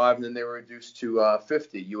 75, and then they were reduced to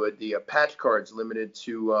 50. You had the patch cards limited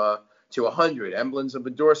to 100. Emblems of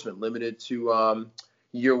endorsement limited to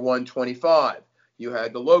year 125. You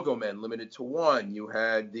had the logo men limited to 1. You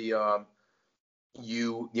had the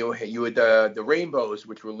you had the rainbows,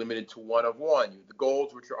 which were limited to 1 of 1. You had the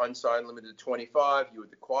golds, which are unsigned, limited to 25. You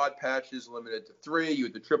had the quad patches limited to 3. You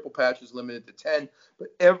had the triple patches limited to 10. But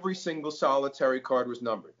every single solitary card was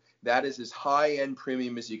numbered. That is as high-end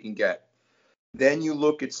premium as you can get. Then you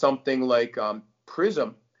look at something like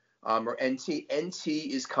Prism or NT. NT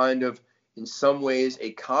is kind of, in some ways,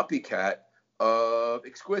 a copycat of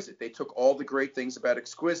Exquisite. They took all the great things about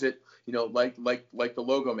Exquisite, like the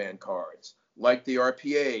Logo Man cards, like the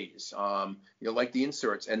RPAs, like the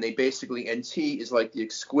inserts, and they basically, NT is like the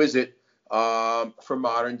Exquisite for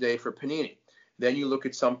modern day for Panini. Then you look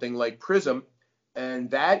at something like Prism,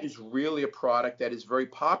 and that is really a product that is very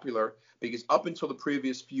popular because up until the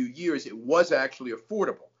previous few years, it was actually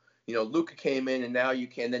affordable. Luka came in, and now you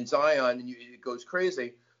can, then Zion, and it goes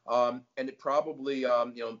crazy. And it probably,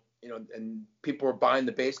 and people were buying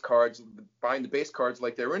the base cards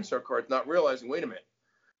like they were insert cards, not realizing, wait a minute,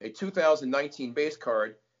 a 2019 base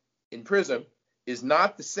card in Prism is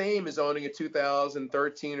not the same as owning a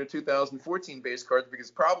 2013 or 2014 base cards,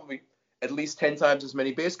 because probably at least 10 times as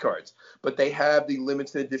many base cards. But they have the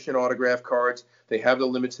limited edition autograph cards. They have the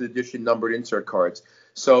limited edition numbered insert cards.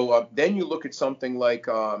 So then you look at something like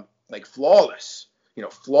Flawless.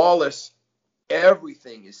 Flawless,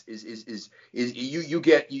 everything is you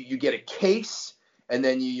get a case, and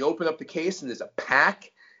then you open up the case and there's a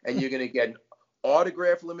pack, and you're going to get an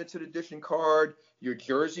autograph limited edition card. Your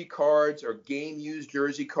jersey cards are game used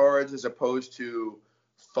jersey cards as opposed to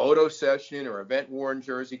photo session or event worn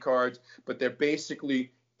jersey cards, but they're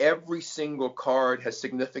basically, every single card has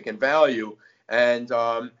significant value. And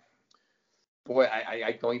boy,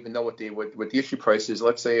 I don't even know what the issue price is.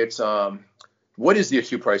 Let's say it's what was the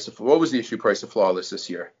issue price of Flawless this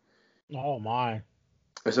year? Oh my.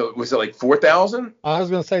 So was it like 4,000? I was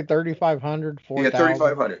gonna say 3,500, 4,000. Yeah,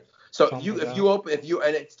 3,500. So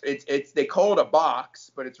it's they call it a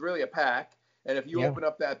box, but it's really a pack. And if you open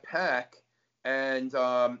up that pack and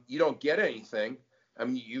you don't get anything, I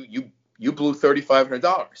mean, you blew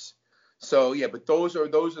 $3,500. So yeah, but those are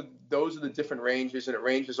the different ranges, and it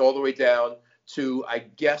ranges all the way down to, I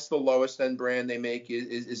guess, the lowest end brand they make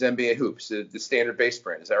is NBA Hoops, the standard base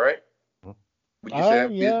brand. Is that right? Would you say?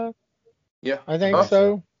 Yeah. Yeah. I think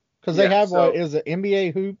so. Because they have what is it,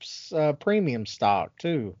 NBA Hoops premium stock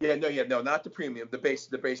too. No, not the premium, the base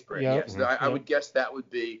brand. Yep. Yes, I would guess that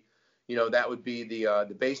would be,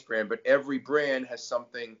 the base brand. But every brand has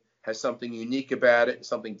something unique about it,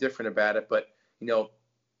 something different about it. But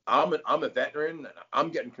I'm a veteran. I'm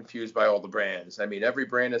getting confused by all the brands. I mean, every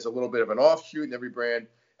brand has a little bit of an offshoot, and every brand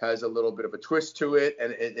has a little bit of a twist to it.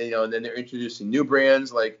 And then they're introducing new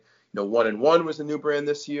brands, like 1-and-1 was a new brand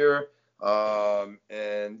this year. And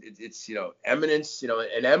it's Eminence,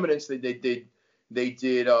 and Eminence they did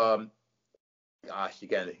gosh,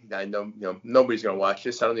 again, I know nobody's gonna watch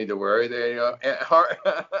this. I don't need to worry. They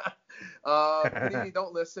Panini,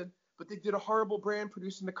 don't listen. But they did a horrible brand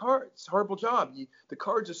producing the cards. Horrible job. The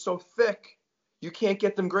cards are so thick, you can't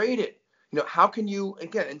get them graded. How can you?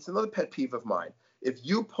 Again, it's another pet peeve of mine. If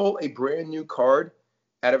you pull a brand new card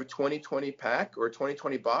out of a 2020 pack or a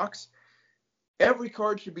 2020 box, every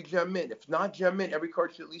card should be gem mint. If not gem mint, every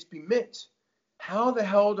card should at least be mint. How the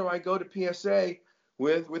hell do I go to PSA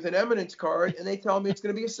with an Eminence card and they tell me it's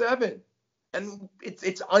going to be a 7? And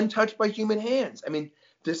it's untouched by human hands. I mean,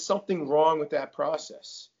 there's something wrong with that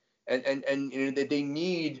process. And they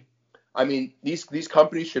need, I mean, these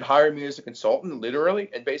companies should hire me as a consultant, literally,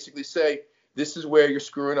 and basically say, this is where you're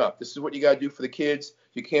screwing up. This is what you got to do for the kids.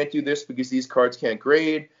 You can't do this because these cards can't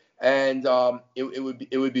grade. And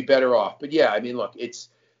it would be better off. But yeah, I mean, look,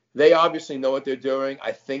 they obviously know what they're doing.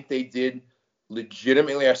 I think they did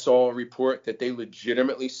legitimately. I saw a report that they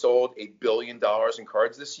legitimately sold $1 billion in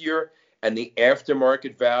cards this year, and the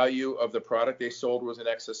aftermarket value of the product they sold was in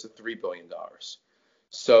excess of $3 billion.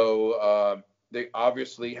 So they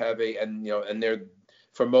obviously have and they're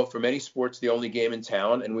for many sports the only game in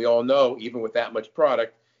town, and we all know even with that much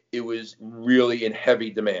product, it was really in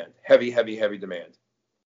heavy demand, heavy demand.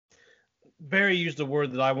 Barry used a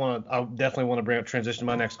word that I definitely want to bring up, transition to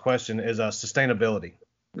my next question, is sustainability.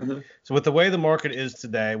 Mm-hmm. So with the way the market is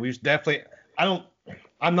today,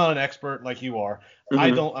 I'm not an expert like you are. Mm-hmm.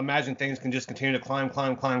 I don't imagine things can just continue to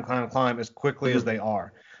climb as quickly as they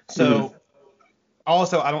are. So Mm-hmm.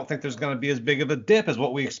 also, I don't think there's going to be as big of a dip as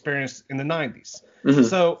what we experienced in the 90s. Mm-hmm.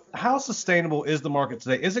 So how sustainable is the market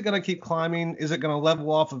today? Is it going to keep climbing? Is it going to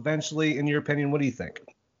level off eventually? In your opinion, what do you think?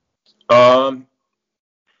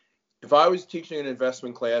 If I was teaching an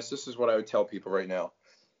investment class, this is what I would tell people right now.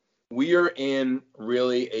 We are in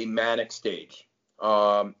really a manic stage,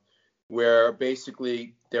 where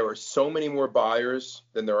basically there are so many more buyers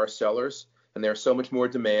than there are sellers, and there's so much more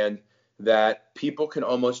demand that people can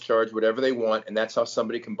almost charge whatever they want, and that's how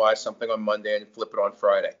somebody can buy something on Monday and flip it on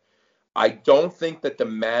Friday. I don't think that the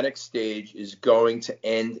manic stage is going to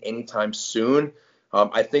end anytime soon.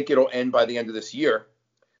 I think it'll end by the end of this year,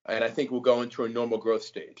 and I think we'll go into a normal growth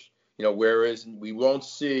stage. Whereas we won't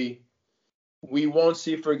see,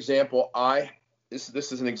 for example, this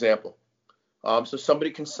is an example. So somebody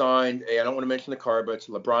consigned I don't want to mention the card, but it's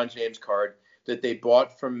a LeBron James card that they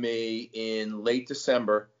bought from me in late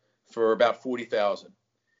December for about $40,000,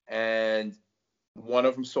 and one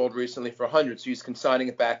of them sold recently for $100,000. So he's consigning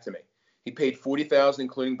it back to me. He paid $40,000,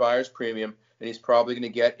 including buyer's premium, and he's probably going to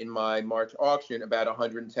get in my March auction about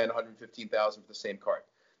 $110,000, $115,000 for the same card.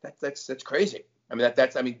 That's crazy. I mean,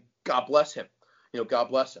 God bless him. God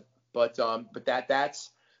bless him. But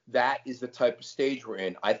that is the type of stage we're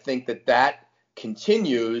in. I think that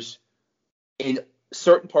continues in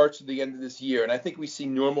certain parts of the end of this year, and I think we see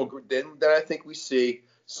normal. Then I think we see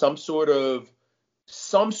some sort of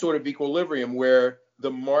equilibrium where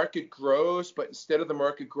the market grows, but instead of the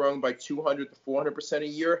market growing by 200 to 400% a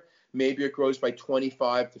year, maybe it grows by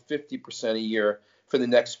 25 to 50% a year for the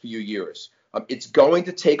next few years. It's going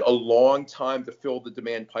to take a long time to fill the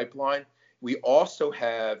demand pipeline. We also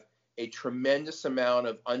have a tremendous amount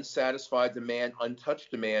of unsatisfied demand, untouched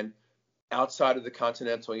demand outside of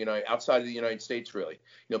the outside of the United States, really.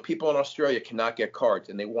 People in Australia cannot get cards,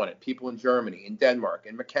 and they want it. People in Germany, in Denmark,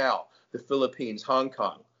 in Macau, the Philippines, Hong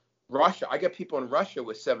Kong, Russia. I get people in Russia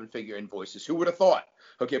with 7-figure invoices. Who would have thought?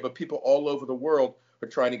 Okay, but people all over the world are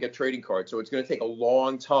trying to get trading cards. So it's going to take a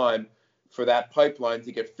long time for that pipeline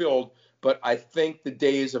to get filled. But I think the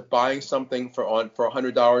days of buying something for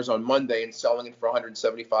 $100 on Monday and selling it for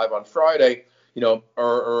 $175 on Friday, I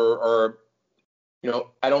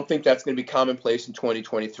don't think that's going to be commonplace in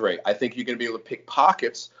 2023. I think you're going to be able to pick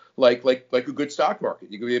pockets like a good stock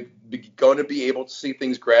market. You're going to be able to see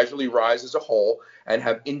things gradually rise as a whole and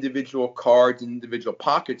have individual cards and individual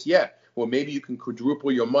pockets. Yeah, well, maybe you can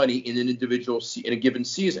quadruple your money in in a given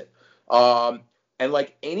season. And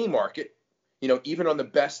like any market, even on the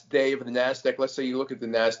best day of the NASDAQ, let's say you look at the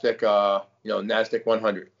NASDAQ, NASDAQ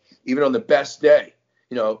 100, even on the best day,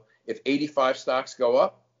 if 85 stocks go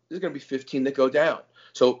up, there's going to be 15 that go down.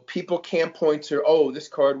 So people can't point to, this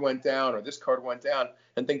card went down or this card went down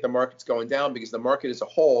and think the market's going down, because the market as a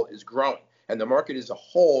whole is growing, and the market as a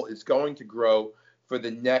whole is going to grow for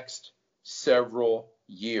the next several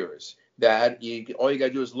years. All you got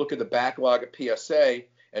to do is look at the backlog of PSA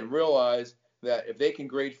and realize that if they can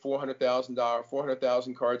grade 400,000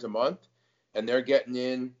 cards a month, and they're getting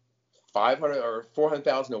in 500 or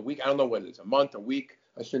 400,000 a week, I don't know what it is, a month, a week.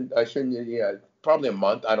 I shouldn't, probably a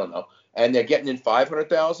month, I don't know. And they're getting in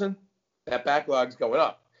 500,000, that backlog's going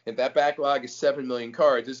up. If that backlog is 7 million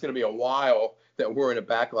cards, it's going to be a while that we're in a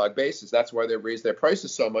backlog basis. That's why they raise their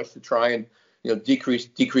prices so much, to try and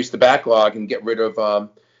decrease the backlog and get rid of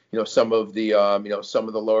some of the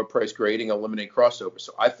lower price grading, eliminate crossover.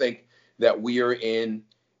 So I think that we are in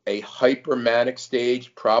a hypermanic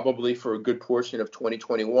stage probably for a good portion of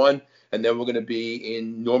 2021, and then we're going to be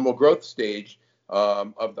in normal growth stage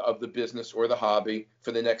of the business or the hobby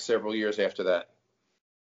for the next several years after that.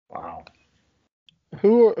 Wow.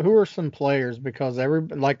 Who are some players, because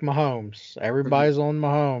like Mahomes, everybody's on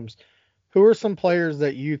Mahomes. Who are some players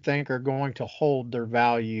that you think are going to hold their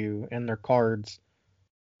value in their cards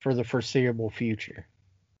for the foreseeable future?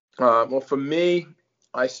 Well, for me,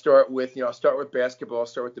 I'll start with basketball. I'll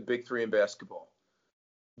start with the big three in basketball: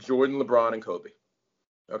 Jordan, LeBron, and Kobe.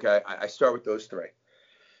 Okay, I start with those three.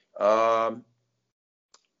 I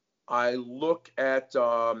look at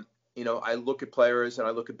players, and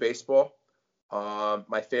I look at baseball.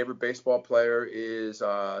 My favorite baseball player is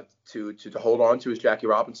to hold on to is Jackie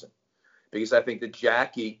Robinson, because I think that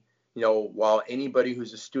Jackie, while anybody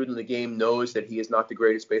who's a student of the game knows that he is not the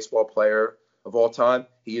greatest baseball player of all time,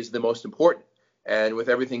 he is the most important. And with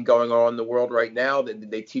everything going on in the world right now,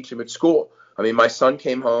 they teach him at school. I mean, my son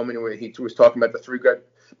came home and he was talking about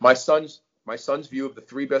my son's view of the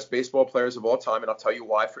three best baseball players of all time, and I'll tell you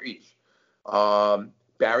why for each.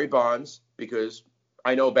 Barry Bonds, because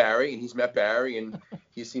I know Barry, and he's met Barry, and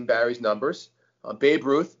he's seen Barry's numbers. Babe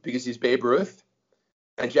Ruth, because he's Babe Ruth,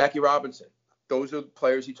 and Jackie Robinson. Those are the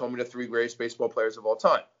players he told me the 3 greatest baseball players of all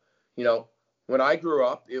time. You know, when I grew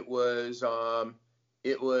up, it was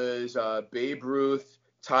Babe Ruth,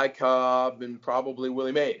 Ty Cobb, and probably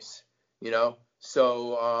Willie Mays. You know,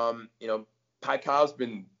 so Ty Cobb's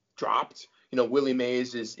been dropped. You know, Willie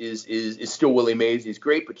Mays is still Willie Mays. He's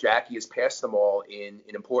great, but Jackie has passed them all in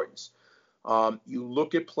importance. You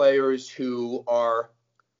look at players who are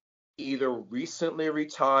either recently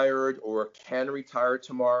retired or can retire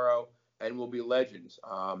tomorrow and will be legends.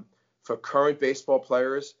 For current baseball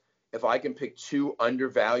players, if I can pick 2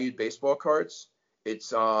 undervalued baseball cards,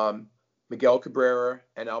 it's Miguel Cabrera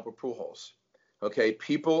and Albert Pujols. Okay,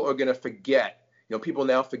 people are going to forget. You know, people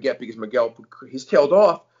now forget because Miguel, he's tailed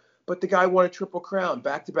off, but the guy won a Triple Crown,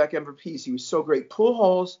 back-to-back MVPs. He was so great.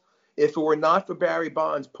 Pujols, if it were not for Barry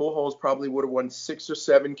Bonds, Pujols probably would have won 6 or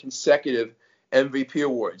 7 consecutive MVP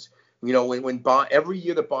awards. You know, when every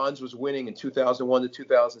year that Bonds was winning in 2001 to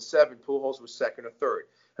 2007, Pujols was second or third.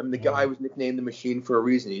 I mean, the guy was nicknamed the Machine for a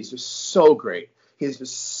reason. He's just so great. He's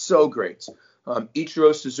just so great.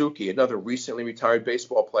 Ichiro Suzuki, another recently retired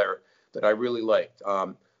baseball player that I really liked.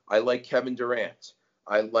 I like Kevin Durant.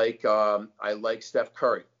 I like Steph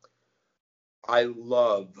Curry. I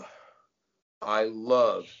love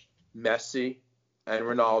Messi and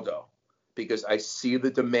Ronaldo because I see the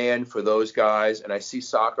demand for those guys, and I see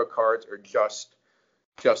soccer cards are just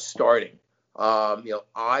starting.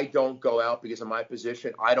 I don't go out because of my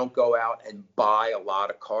position. I don't go out and buy a lot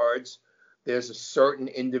of cards. There's a certain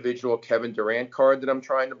individual Kevin Durant card that I'm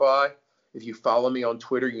trying to buy. If you follow me on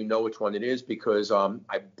Twitter, you know which one it is because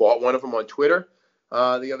I bought one of them on Twitter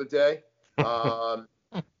the other day.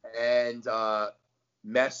 And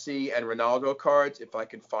Messi and Ronaldo cards, if I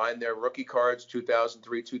can find their rookie cards,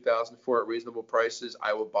 2003, 2004 at reasonable prices,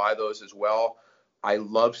 I will buy those as well. I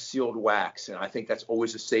love sealed wax, and I think that's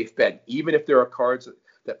always a safe bet. Even if there are cards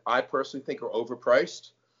that I personally think are overpriced,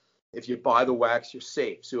 if you buy the wax, you're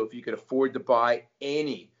safe. So if you can afford to buy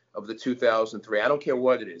any of the 2003, I don't care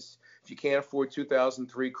what it is. If you can't afford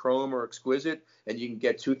 2003 Chrome or Exquisite, and you can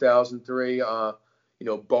get 2003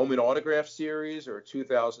 Bowman Autograph Series or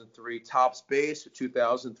 2003 Topps Base or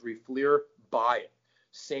 2003 Fleer, buy it.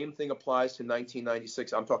 Same thing applies to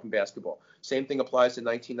 1996. I'm talking basketball. Same thing applies to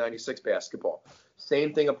 1996 basketball.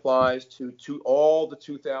 Same thing applies to all the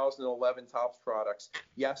 2011 Topps products.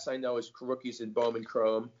 Yes, I know it's rookies in Bowman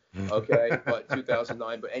Chrome, okay, but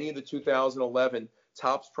 2009. But any of the 2011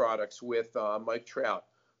 Topps products with Mike Trout,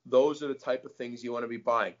 those are the type of things you want to be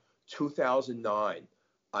buying. 2009.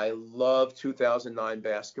 I love 2009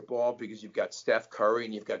 basketball because you've got Steph Curry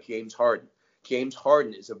and you've got James Harden. James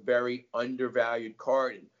Harden is a very undervalued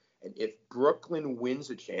card. And if Brooklyn wins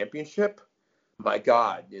a championship, my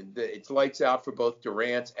God, it's lights out for both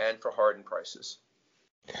Durant and for Harden prices.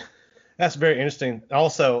 That's very interesting.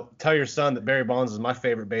 Also, tell your son that Barry Bonds is my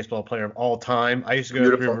favorite baseball player of all time. I used to go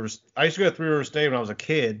to Three River Stadium when I was a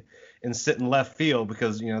kid and sit in left field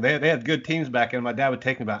because they had good teams back then. My dad would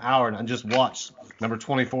take me about an hour and I just watch number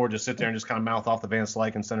 24 just sit there and just kind of mouth off the Van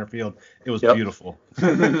Slyke in center field. It was beautiful.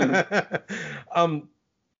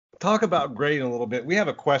 Talk about grading a little bit. We have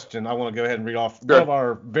a question I want to go ahead and read off. Sure. One of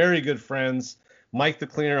our very good friends, Mike the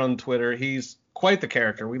Cleaner on Twitter. He's quite the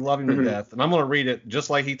character. We love him to death. And I'm going to read it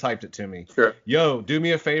just like he typed it to me. Sure. Yo, do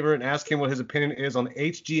me a favor and ask him what his opinion is on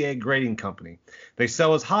HGA Grading Company. They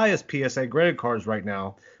sell as high as PSA graded cards right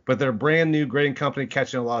now, but they're a brand new grading company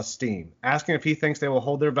catching a lot of steam. Asking if he thinks they will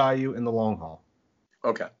hold their value in the long haul.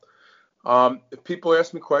 Okay. If people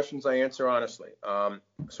ask me questions, I answer honestly.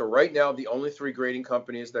 So right now, the only 3 grading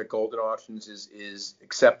companies that Golden Auctions is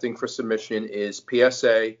accepting for submission is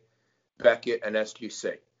PSA, Beckett, and SGC.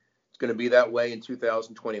 It's going to be that way in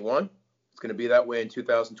 2021. It's going to be that way in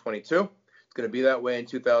 2022. It's going to be that way in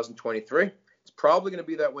 2023. It's probably going to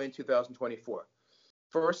be that way in 2024.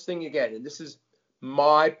 First thing again, and this is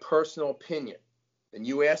my personal opinion, and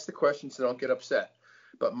you ask the question, so don't get upset.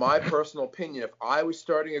 But my personal opinion, if I was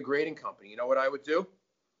starting a grading company, you know what I would do?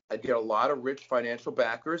 I'd get a lot of rich financial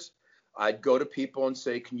backers. I'd go to people and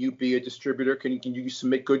say, can you be a distributor? Can you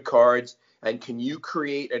submit good cards? And can you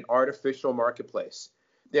create an artificial marketplace?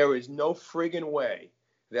 There is no friggin' way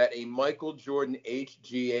that a Michael Jordan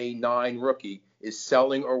HGA 9 rookie is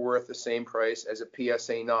selling or worth the same price as a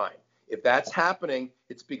PSA 9. If that's happening,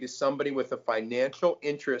 it's because somebody with a financial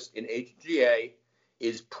interest in HGA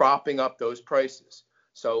is propping up those prices.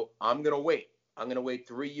 So I'm going to wait. I'm going to wait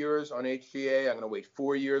 3 years on HGA. I'm going to wait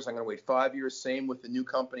 4 years. I'm going to wait 5 years. Same with the new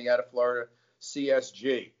company out of Florida,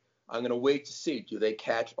 CSG. I'm going to wait to see, do they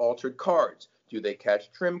catch altered cards? Do they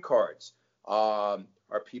catch trim cards? Are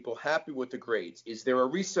people happy with the grades? Is there a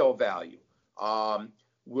resale value?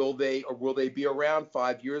 Will they be around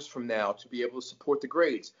 5 years from now to be able to support the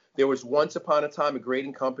grades? There was once upon a time a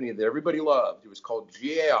grading company that everybody loved. It was called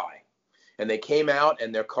GAI, and they came out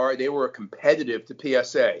and they were competitive to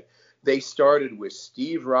PSA. They started with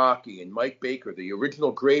Steve Rocky and Mike Baker, the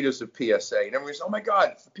original graders of PSA, and everyone was, oh my God,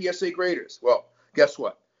 it's the PSA graders. Well, guess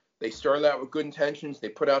what? They started out with good intentions. They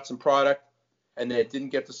put out some product, and then it didn't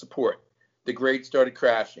get the support. The grades started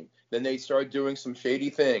crashing. Then they started doing some shady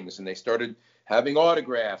things, and they started having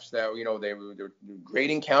autographs that, they were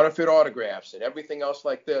grading counterfeit autographs and everything else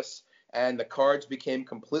like this. And the cards became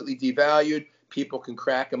completely devalued. People can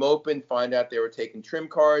crack them open, find out they were taking trim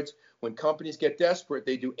cards. When companies get desperate,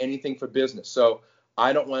 they do anything for business. So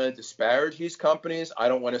I don't want to disparage these companies. I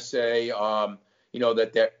don't want to say, that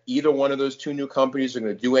they're either one of those two new companies are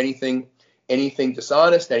going to do anything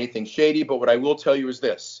dishonest, anything shady. But what I will tell you is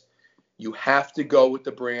this. You have to go with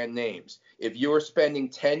the brand names. If you're spending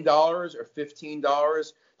 $10 or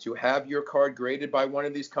 $15 to have your card graded by one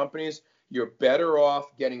of these companies, you're better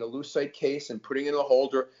off getting a Lucite case and putting it in a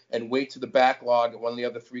holder and wait till the backlog at one of the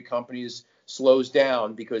other three companies slows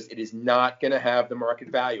down, because it is not going to have the market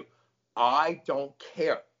value. I don't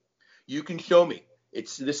care. You can show me.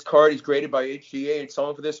 This card is graded by HGA and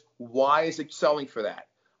selling for this. Why is it selling for that?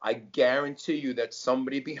 I guarantee you that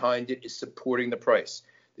somebody behind it is supporting the price.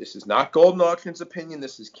 This is not Golden Auction's opinion.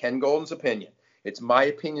 This is Ken Golden's opinion. It's my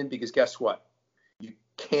opinion, because guess what? You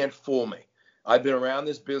can't fool me. I've been around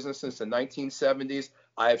this business since the 1970s.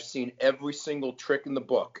 I have seen every single trick in the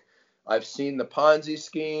book. I've seen the Ponzi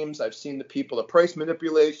schemes. I've seen the people of price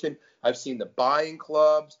manipulation. I've seen the buying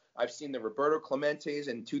clubs. I've seen the Roberto Clementes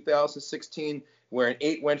in 2016, where an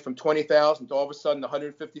 8 went from 20,000 to all of a sudden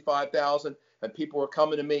 155,000, and people were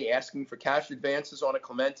coming to me asking for cash advances on a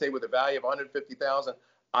Clemente with a value of 150,000.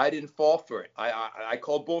 I didn't fall for it. I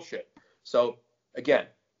called bullshit. So again,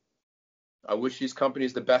 I wish these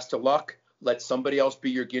companies the best of luck. Let somebody else be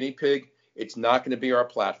your guinea pig. It's not going to be our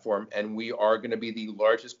platform, and we are going to be the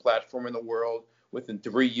largest platform in the world within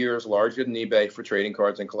 3 years, larger than eBay for trading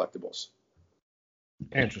cards and collectibles.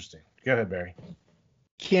 Interesting. Go ahead, Barry.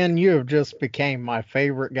 Ken, you have just became my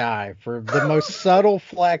favorite guy for the most subtle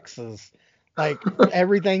flexes. Like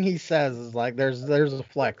everything he says is like there's a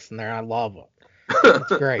flex in there. I love it.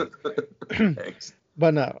 It's great. Thanks.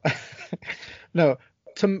 But no.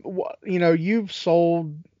 You've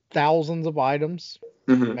sold thousands of items,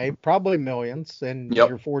 maybe probably millions in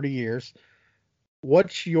your 40 years.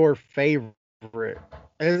 What's your favorite?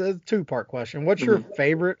 It's a two-part question. What's your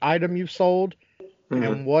favorite item you've sold,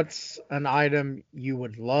 and what's an item you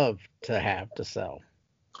would love to have to sell?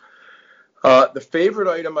 The favorite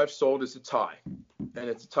item I've sold is a tie, and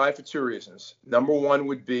it's a tie for two reasons. Number one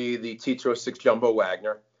would be the Tetro 6 Jumbo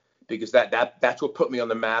Wagner, because that's what put me on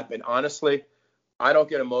the map. And honestly, I don't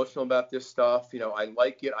get emotional about this stuff. I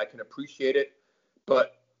like it. I can appreciate it.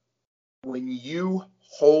 But when you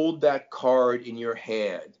hold that card in your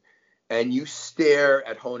hand and you stare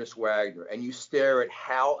at Honus Wagner and you stare at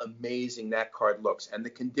how amazing that card looks and the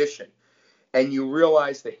condition, and you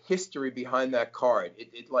realize the history behind that card,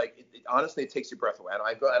 it honestly, it takes your breath away.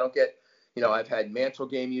 I don't get, I've had Mantle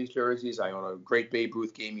game used jerseys. I own a great Babe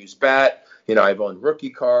Ruth game used bat. I've owned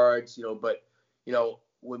rookie cards, but,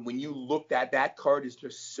 when you look at that card is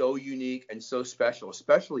just so unique and so special,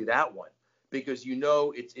 especially that one, because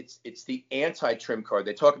it's the anti-trim card.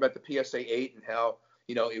 They talk about the PSA 8 and how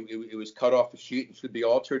it was cut off the sheet and should be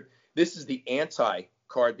altered. This is the anti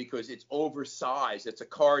card because it's oversized. It's a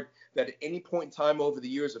card that at any point in time over the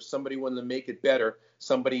years, if somebody wanted to make it better,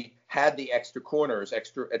 somebody had the extra corners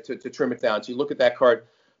to trim it down. So you look at that card.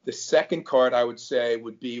 The second card I would say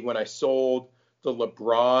would be when I sold the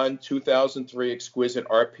LeBron 2003 Exquisite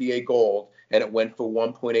RPA Gold, and it went for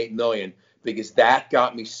 $1.8 million, because that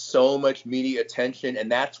got me so much media attention,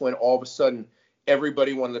 and that's when all of a sudden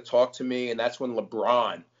everybody wanted to talk to me, and that's when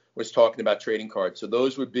LeBron was talking about trading cards. So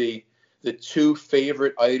those would be the two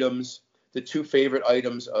favorite items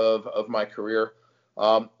of my career.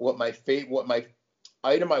 What my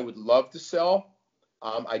item I would love to sell,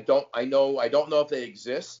 I don't know if they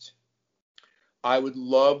exist. I would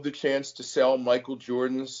love the chance to sell Michael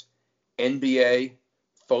Jordan's NBA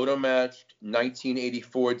photo-matched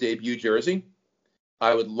 1984 debut jersey.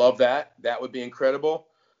 I would love that. That would be incredible.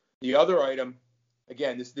 The other item,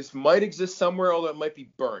 again, this might exist somewhere, although it might be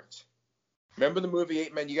burnt. Remember the movie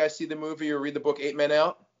 8 Men? You guys see the movie or read the book 8 Men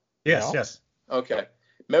Out? Yes. Okay.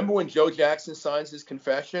 Remember when Joe Jackson signs his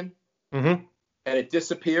confession? Mm-hmm. And it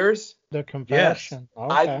disappears? The confession.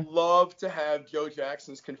 Yes. Okay. I'd love to have Joe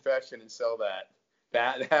Jackson's confession and sell that.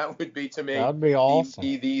 That would be, to me, That would be awesome.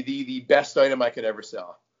 the best item I could ever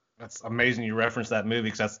sell. That's amazing you referenced that movie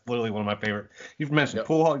because that's literally one of my favorite. You've mentioned Yep.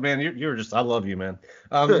 Pool Hog, man. You're just, I love you, man.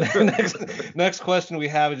 Next question we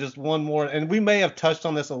have is just one more, and we may have touched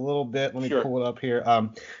on this a little bit. Let me Sure. pull it up here.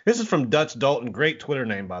 This is from Dutch Dalton. Great Twitter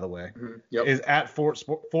name, by the way. Yep. Is at For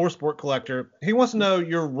Sport Collector. He wants to know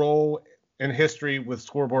your role in history with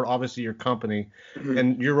Scoreboard, obviously your company,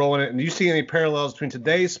 and your role in it. And do you see any parallels between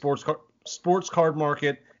today's sports card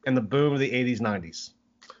market and the boom of the 80s, 90s?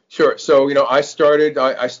 Sure. So, I started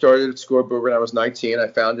at Scoreboard when I was 19. I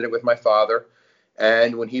founded it with my father.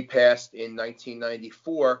 And when he passed in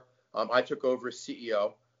 1994, I took over as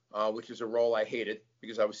CEO, which is a role I hated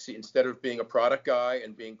because instead of being a product guy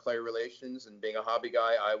and being player relations and being a hobby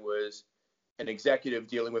guy, I was an executive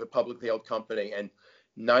dealing with a publicly held company. And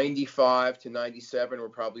 95 to 97 were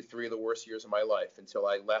probably 3 of the worst years of my life until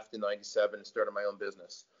I left in 97 and started my own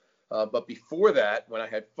business. But before that, when I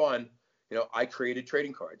had fun, I created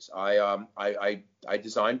trading cards. I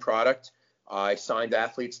designed product. I signed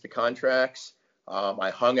athletes to contracts. I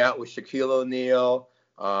hung out with Shaquille O'Neal.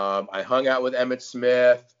 I hung out with Emmitt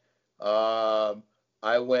Smith.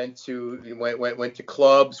 I went to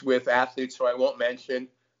clubs with athletes who I won't mention,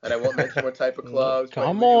 and I won't mention what type of clubs.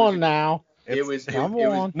 Come on now. Come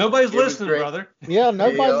on. Nobody's listening, brother. Yeah,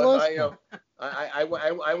 nobody's listening.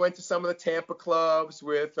 I went to some of the Tampa clubs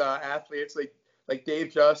with athletes like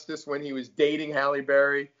Dave Justice when he was dating Halle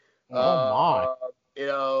Berry. Oh my.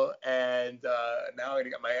 And now I'm gonna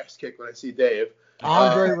get my ass kicked when I see Dave.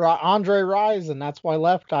 Andre Rison, that's why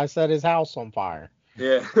Left Eye set his house on fire.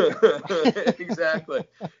 Yeah, exactly.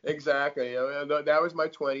 That was my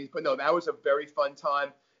 20s, but no, that was a very fun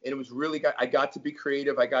time, and it was really I got to be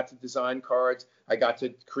creative. I got to design cards. I got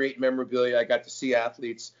to create memorabilia. I got to see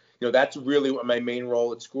athletes. That's really what my main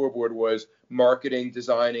role at Scoreboard was: marketing,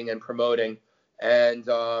 designing, and promoting. And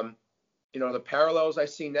the parallels I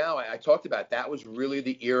see now, I talked about, that was really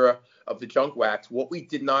the era of the junk wax. What we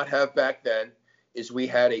did not have back then is we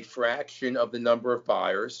had a fraction of the number of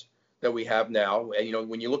buyers that we have now. And,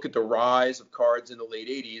 when you look at the rise of cards in the late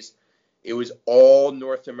 80s, it was all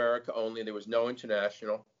North America only. There was no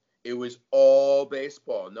international. It was all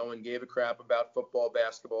baseball. No one gave a crap about football,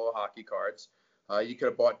 basketball, or hockey cards. You could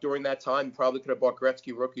have bought, during that time, you probably could have bought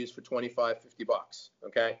Gretzky rookies for $25, $50,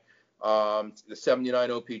 okay? The 79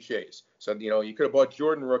 OPJs. So, you could have bought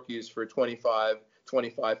Jordan rookies for $25,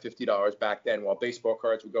 $50 back then while baseball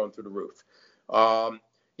cards were going through the roof.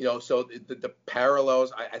 So the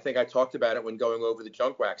parallels, I think I talked about it when going over the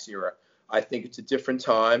junk wax era. I think it's a different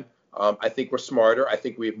time. I think we're smarter. I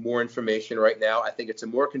think we have more information right now. I think it's a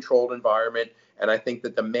more controlled environment. And I think the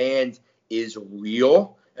demand is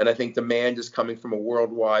real. And I think demand is coming from a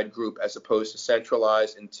worldwide group as opposed to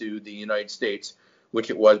centralized into the United States, which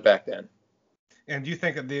it was back then. And do you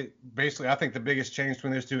think I think the biggest change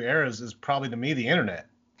between those two eras is probably, to me, the internet.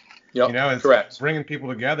 Yep, It's correct. Bringing people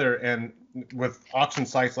together, and with auction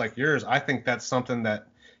sites like yours, I think that's something that,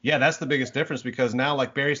 that's the biggest difference, because now,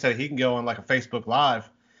 like Barry said, he can go on like a Facebook Live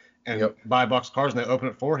and buy a box of cards and they open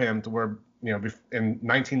it for him, to where, in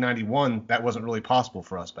 1991, that wasn't really possible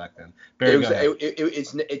for us back then. Barry,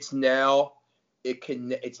 it's now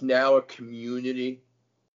a community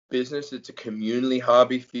business. It's a community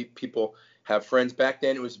hobby. People have friends. Back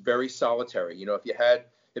then, it was very solitary.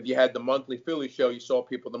 If you had the monthly Philly show, you saw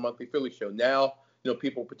people at the monthly Philly show. Now,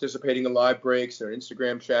 people participating in live breaks, they're in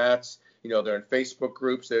Instagram chats, they're in Facebook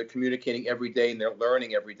groups, they're communicating every day, and they're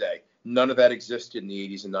learning every day. None of that existed in the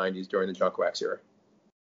 80s and 90s during the junk wax era.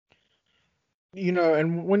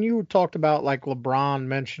 And when you talked about like LeBron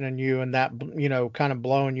mentioning you and that, kind of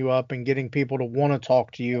blowing you up and getting people to want to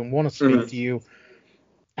talk to you and want to speak to you,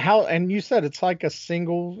 and you said it's like a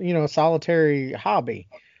single, solitary hobby.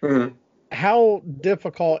 Mm-hmm. How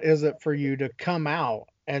difficult is it for you to come out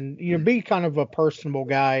and be kind of a personable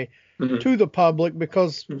guy to the public,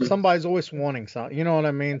 because somebody's always wanting something, you know what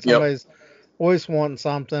I mean? Somebody's always wanting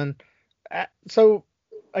something. So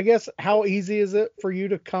I guess, how easy is it for you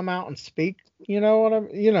to come out and speak,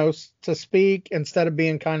 to speak instead of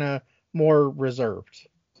being kind of more reserved?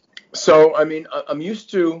 So, I'm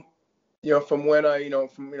used to, from when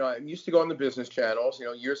I'm used to going to business channels.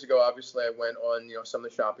 Years ago, obviously, I went on, some of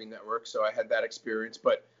the shopping networks, so I had that experience.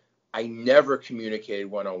 But I never communicated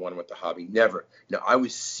one-on-one with the hobby. Never. I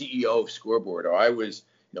was CEO of Scoreboard, or I was,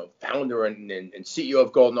 founder and CEO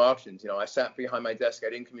of Golden Auctions. I sat behind my desk. I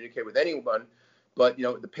didn't communicate with anyone. But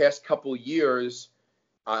the past couple years,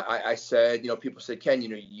 I said, people said, Ken,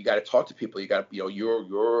 you got to talk to people. You got to,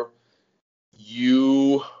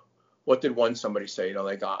 what did somebody say?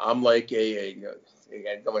 I'm like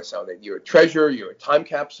I don't want to sound that you're a treasure, you're a time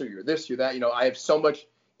capsule, you're this, you're that. I have so much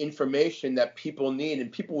information that people need,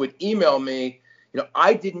 and people would email me.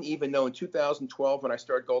 I didn't even know in 2012 when I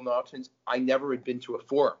started Golden Auctions, I never had been to a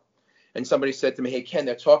forum. And somebody said to me, "Hey Ken,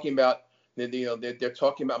 they're talking about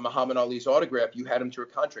Muhammad Ali's autograph. You had him to a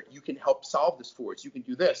contract. You can help solve this for us. You can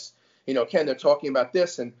do this. Ken, they're talking about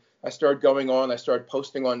this." And I started going on. I started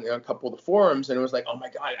posting on a couple of the forums, and it was like, oh my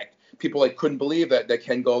God, people couldn't believe that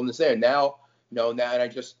Ken Golden is there. Now, and I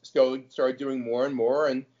just started doing more and more,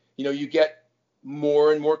 and you get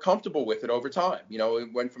more and more comfortable with it over time.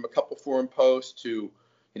 It went from a couple forum posts to,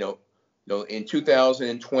 in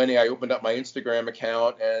 2020, I opened up my Instagram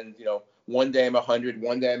account, and one day I'm 100,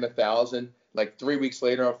 one day I'm 1,000. Like 3 weeks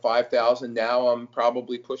later, I'm 5,000. Now I'm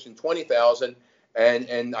probably pushing 20,000.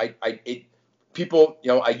 And people,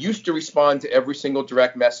 I used to respond to every single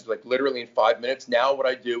direct message, like literally in 5 minutes. Now what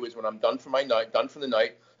I do is when I'm done for the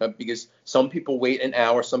night, because some people wait an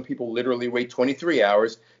hour, some people literally wait 23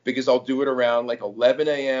 hours, because I'll do it around like 11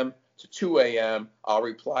 a.m. to 2 a.m. I'll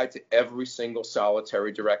reply to every single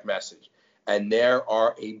solitary direct message. And there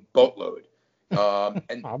are a boatload.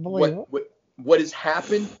 And what has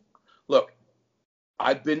happened, look,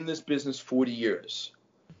 I've been in this business 40 years.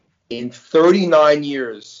 In 39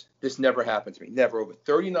 years, this never happened to me. Never. Over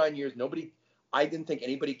 39 years, I didn't think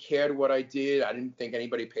anybody cared what I did. I didn't think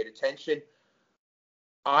anybody paid attention.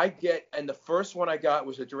 And the first one I got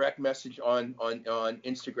was a direct message on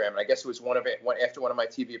Instagram. And I guess it was after one of my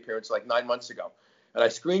TV appearances like 9 months ago. And I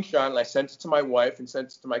screenshot and I sent it to my wife and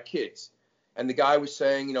sent it to my kids. And the guy was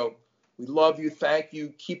saying, "We love you, thank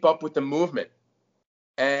you, keep up with the movement."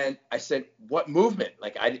 And I said, "What movement?"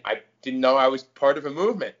 Like I didn't know I was part of a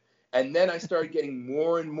movement. And then I started getting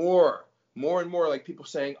more and more like people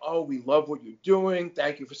saying, "Oh, we love what you're doing.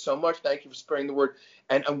 Thank you for so much. Thank you for spreading the word."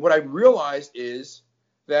 And what I realized is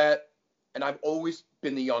that, and I've always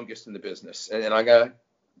been the youngest in the business, and I got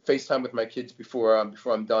FaceTime with my kids before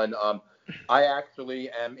I'm done. I actually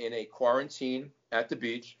am in a quarantine at the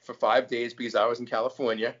beach for 5 days because I was in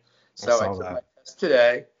California. So I took my test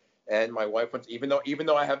today, and my wife wants, even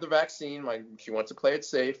though I have the vaccine, she wants to play it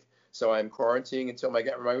safe. So I'm quarantining until I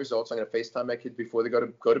get my results. I'm going to FaceTime my kids before they go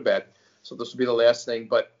to bed. So this will be the last thing.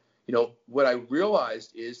 But what I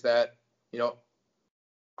realized is that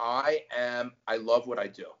I love what I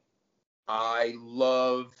do. I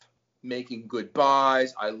love making good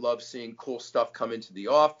buys. I love seeing cool stuff come into the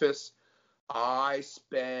office. I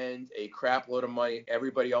spend a crap load of money at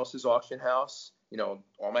everybody else's auction house.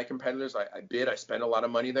 All my competitors, I bid, I spend a lot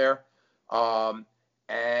of money there.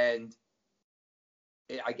 And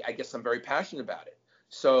I guess I'm very passionate about it.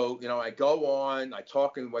 So, I go on, I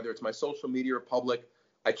talk, and whether it's my social media or public,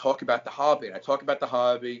 I talk about the hobby. And I talk about the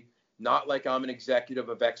hobby not like I'm an executive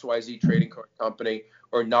of XYZ trading card company,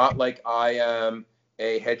 or not like I am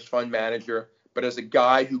a hedge fund manager, but as a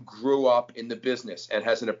guy who grew up in the business and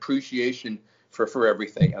has an appreciation for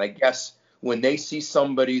everything. And I guess when they see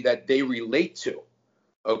somebody that they relate to,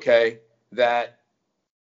 okay, that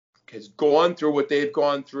has gone through what they've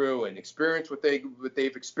gone through and experienced what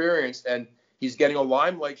they've experienced, and he's getting a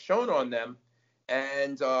limelight shown on them,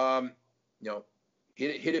 and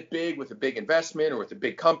hit it big with a big investment or with a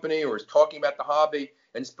big company, or is talking about the hobby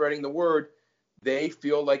and spreading the word, they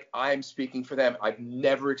feel like I'm speaking for them. I've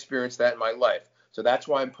never experienced that in my life. So that's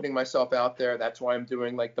why I'm putting myself out there. That's why I'm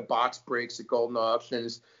doing like the box breaks at Golden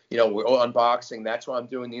Auctions. We're unboxing. That's why I'm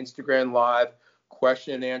doing the Instagram live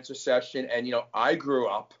question and answer session. And, I grew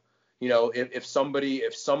up, if somebody,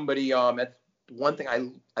 that's one thing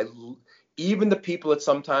I even the people that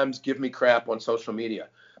sometimes give me crap on social media.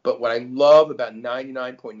 But what I love about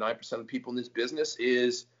 99.9% of the people in this business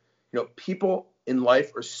is, people in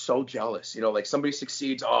life are so jealous. Like somebody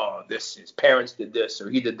succeeds, oh, his parents did this or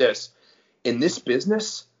he did this. In this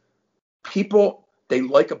business, people, they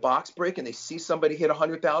like a box break and they see somebody hit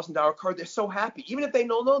 $100,000 card. They're so happy. Even if they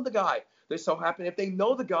don't know the guy, they're so happy. And if they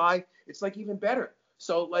know the guy, it's like even better.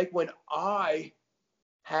 So like when I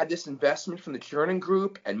had this investment from the Chernin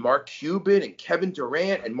Group and Mark Cuban and Kevin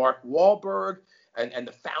Durant and Mark Wahlberg and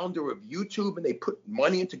the founder of YouTube, and they put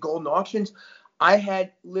money into Golden Auctions, I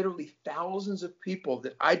had literally thousands of people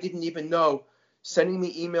that I didn't even know sending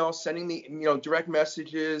me emails, sending me direct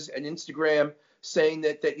messages and Instagram saying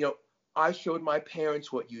that I showed my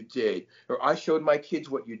parents what you did, or I showed my kids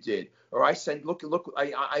what you did, or I said, look,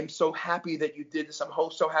 I'm so happy that you did this.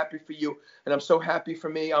 I'm so happy for you, and I'm so happy for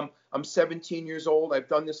me. I'm 17 years old. I've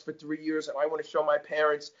done this for 3 years, and I want to show my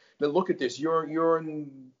parents that look at this. You're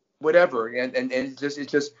in whatever, and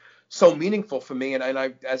it's just so meaningful for me. And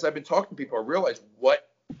as I've been talking to people, I realize what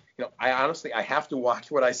I honestly have to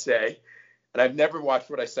watch what I say. and I've never watched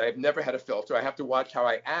what I say. I've never had a filter. I have to watch how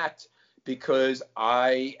I act because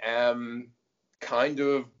I am kind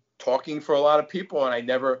of talking for a lot of people, and I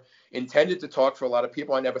never intended to talk for a lot of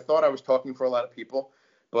people. I never thought I was talking for a lot of people,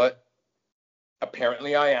 but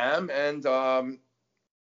apparently I am, and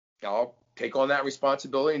I'll take on that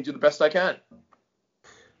responsibility and do the best I can.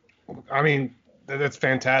 I mean, that's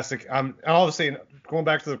fantastic. And obviously, going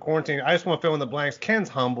back to the quarantine, I just want to fill in the blanks. Ken's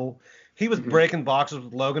humble. He was breaking boxes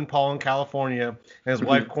with Logan Paul in California and his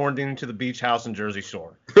wife quarantining to the beach house in Jersey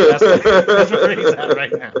Shore. That's where he's at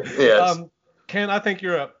right now. Yes. Ken, I think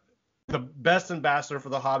you're the best ambassador for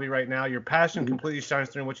the hobby right now. Your passion completely shines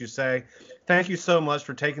through in what you say. Thank you so much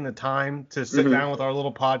for taking the time to sit down with our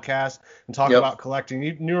little podcast and talk about collecting.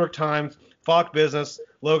 New York Times, Fox Business,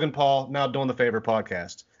 Logan Paul, now Doing the Favor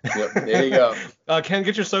podcast. Yep, there you go. Ken,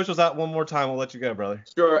 get your socials out one more time. We'll let you go, brother.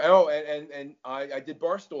 Sure. Oh, and I did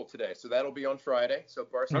Barstool today, so that'll be on Friday. So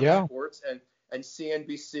Barstool Sports and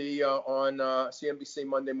CNBC on CNBC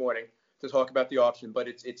Monday morning to talk about the auction. But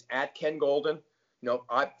it's at Ken Golden.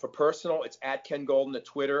 For personal, it's at Ken Golden at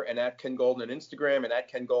Twitter and at Ken Golden on Instagram and at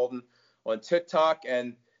Ken Golden on TikTok.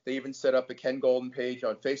 And they even set up a Ken Golden page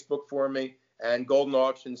on Facebook for me. And Golden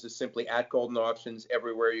Auctions is simply at Golden Auctions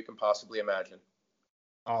everywhere you can possibly imagine.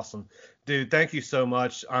 Awesome. Dude, thank you so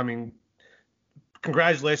much. I mean,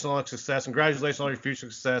 congratulations on all your success. Congratulations on all your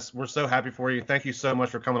future success. We're so happy for you. Thank you so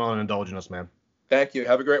much for coming on and indulging us, man. Thank you.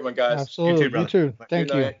 Have a great one, guys. Absolutely. You too.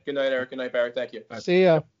 Thank you. Good night, Eric. Good night, Barry. Thank you. Bye. See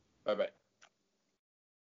ya. Bye-bye.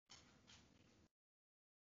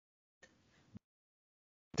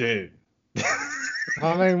 Dude.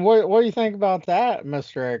 I mean, what do you think about that,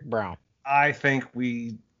 Mr. Eric Brown? I think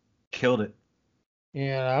we killed it.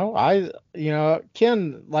 Ken,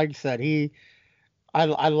 like you said,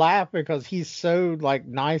 I laugh because he's so like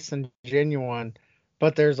nice and genuine,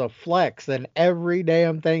 but there's a flex in every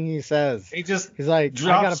damn thing he says. He's like,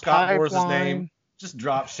 drop I got a Scott Morris's pipeline. name, just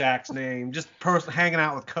drop Shaq's name, just hanging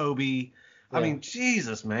out with Kobe. Yeah. I mean,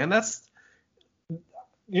 Jesus, man, that's,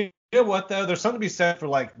 you know what though? There's something to be said for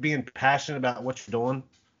like being passionate about what you're doing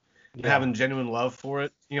and having genuine love for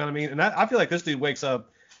it. You know what I mean? And I feel like this dude wakes up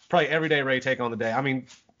probably every day ready to take on the day. I mean,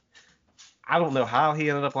 I don't know how he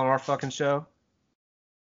ended up on our fucking show,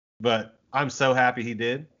 but I'm so happy he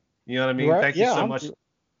did. You know what I mean? Right. Thank you so much.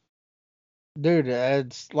 Dude,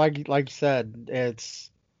 it's like you said, it's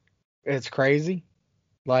crazy.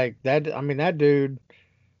 Like that, I mean, that dude,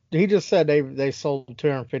 he just said they sold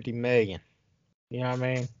 250 million. You know what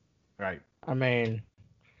I mean? Right. I mean,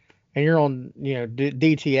 and you're on,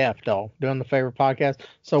 DTF though, Doing the Favor podcast.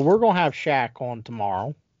 So we're gonna have Shaq on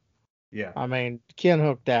tomorrow. Yeah. I mean, Ken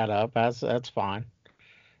hooked that up. That's fine.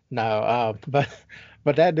 No, but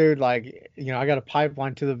that dude, like, I got a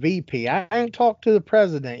pipeline to the VP. I ain't talked to the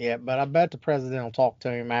president yet, but I bet the president will talk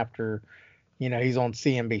to him after, he's on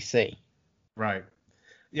CNBC. Right.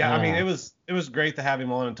 Yeah. I mean, it was great to have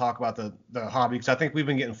him on and talk about the hobby, because I think we've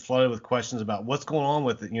been getting flooded with questions about what's going on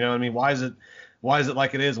with it. You know what I mean? Why is it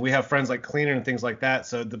like it is? We have friends like Cleaner and things like that.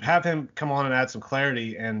 So to have him come on and add some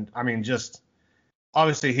clarity, and I mean, just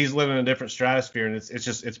obviously he's living in a different stratosphere, and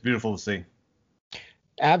it's beautiful to see.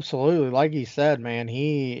 Absolutely. Like he said, man,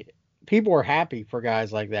 people are happy for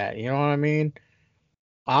guys like that. You know what I mean?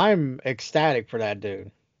 I'm ecstatic for that dude.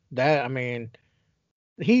 I mean,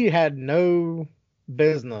 he had no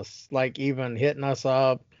business like even hitting us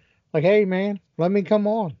up like, hey man, let me come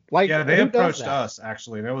on. Like, yeah, they approached us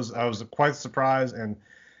actually, and I was quite surprised. And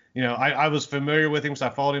I was familiar with him because I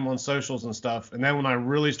followed him on socials and stuff. And then when I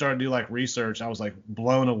really started to do like research, I was like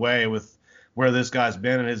blown away with where this guy's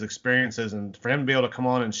been and his experiences. And for him to be able to come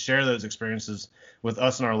on and share those experiences with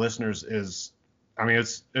us and our listeners it's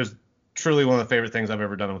truly one of the favorite things I've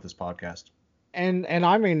ever done with this podcast. And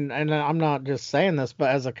I mean, and I'm not just saying this, but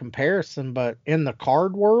as a comparison, but in the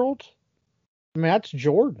card world, I mean, that's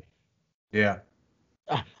Jordan. Yeah.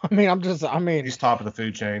 I mean, he's top of the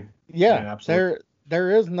food chain. Yeah, absolutely.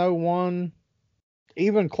 There is no one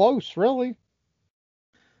even close, really.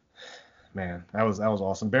 Man, that was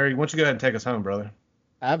awesome. Barry, why don't you go ahead and take us home, brother?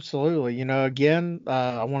 Absolutely. Again,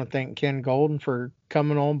 I want to thank Ken Golden for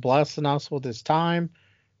coming on, blessing us with his time.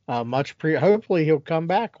 Hopefully he'll come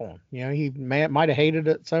back on. He might have hated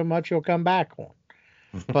it so much he'll come back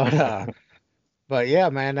on. But yeah,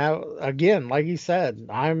 man. Now, again, like he said,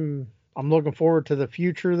 I'm looking forward to the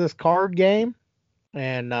future of this card game,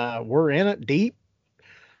 and we're in it deep.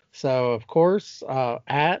 So of course,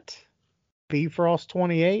 at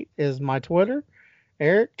bfrost28 is my Twitter.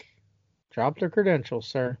 Eric, drop the credentials,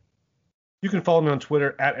 sir. You can follow me on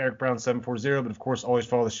Twitter at EricBrown740, but of course, always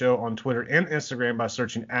follow the show on Twitter and Instagram by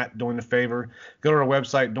searching at Doing the Favor. Go to our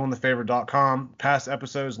website, doingthefavor.com. Past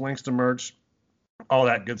episodes, links to merch, all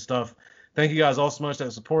that good stuff. Thank you guys all so much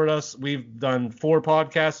that support us. We've done 4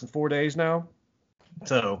 podcasts in 4 days now.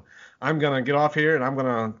 So I'm going to get off here and I'm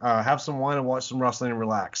going to have some wine and watch some wrestling and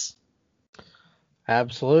relax.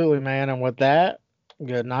 Absolutely, man. And with that,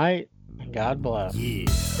 good night and God bless. Yeah.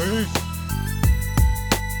 Peace.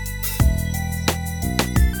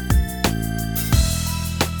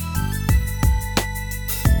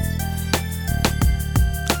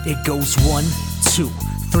 It goes 1, 2,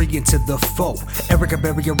 3 into the 4. Erica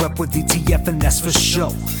Berry, you're up with DTF, and that's for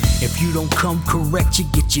sure. If you don't come correct, you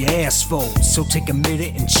get your ass fold. So take a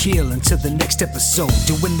minute and chill until the next episode.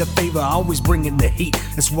 Doing the favor, always bringing the heat.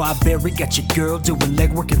 That's why Barry got your girl doing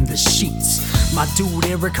legwork in the sheets. My dude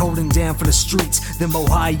Eric holding down for the streets. Them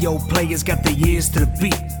Ohio players got their ears to the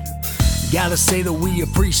beat. Gotta say that we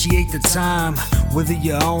appreciate the time, whether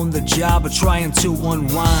you're on the job or trying to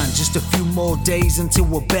unwind. Just a few more days until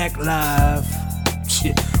we're back live.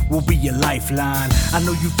 Shit, we'll be your lifeline. I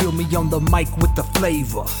know you feel me on the mic with the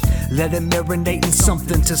flavor. Let it marinate in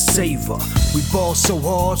something to savor. We ball so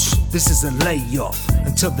hard, this is a layup.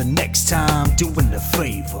 Until the next time, doing the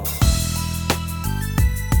favor.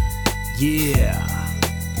 Yeah,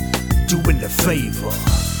 doing the favor.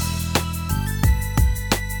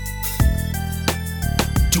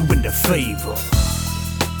 Doing the favor.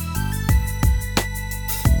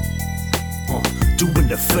 Doing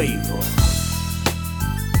the favor.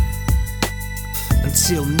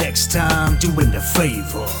 Until next time, doing the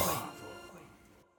favor.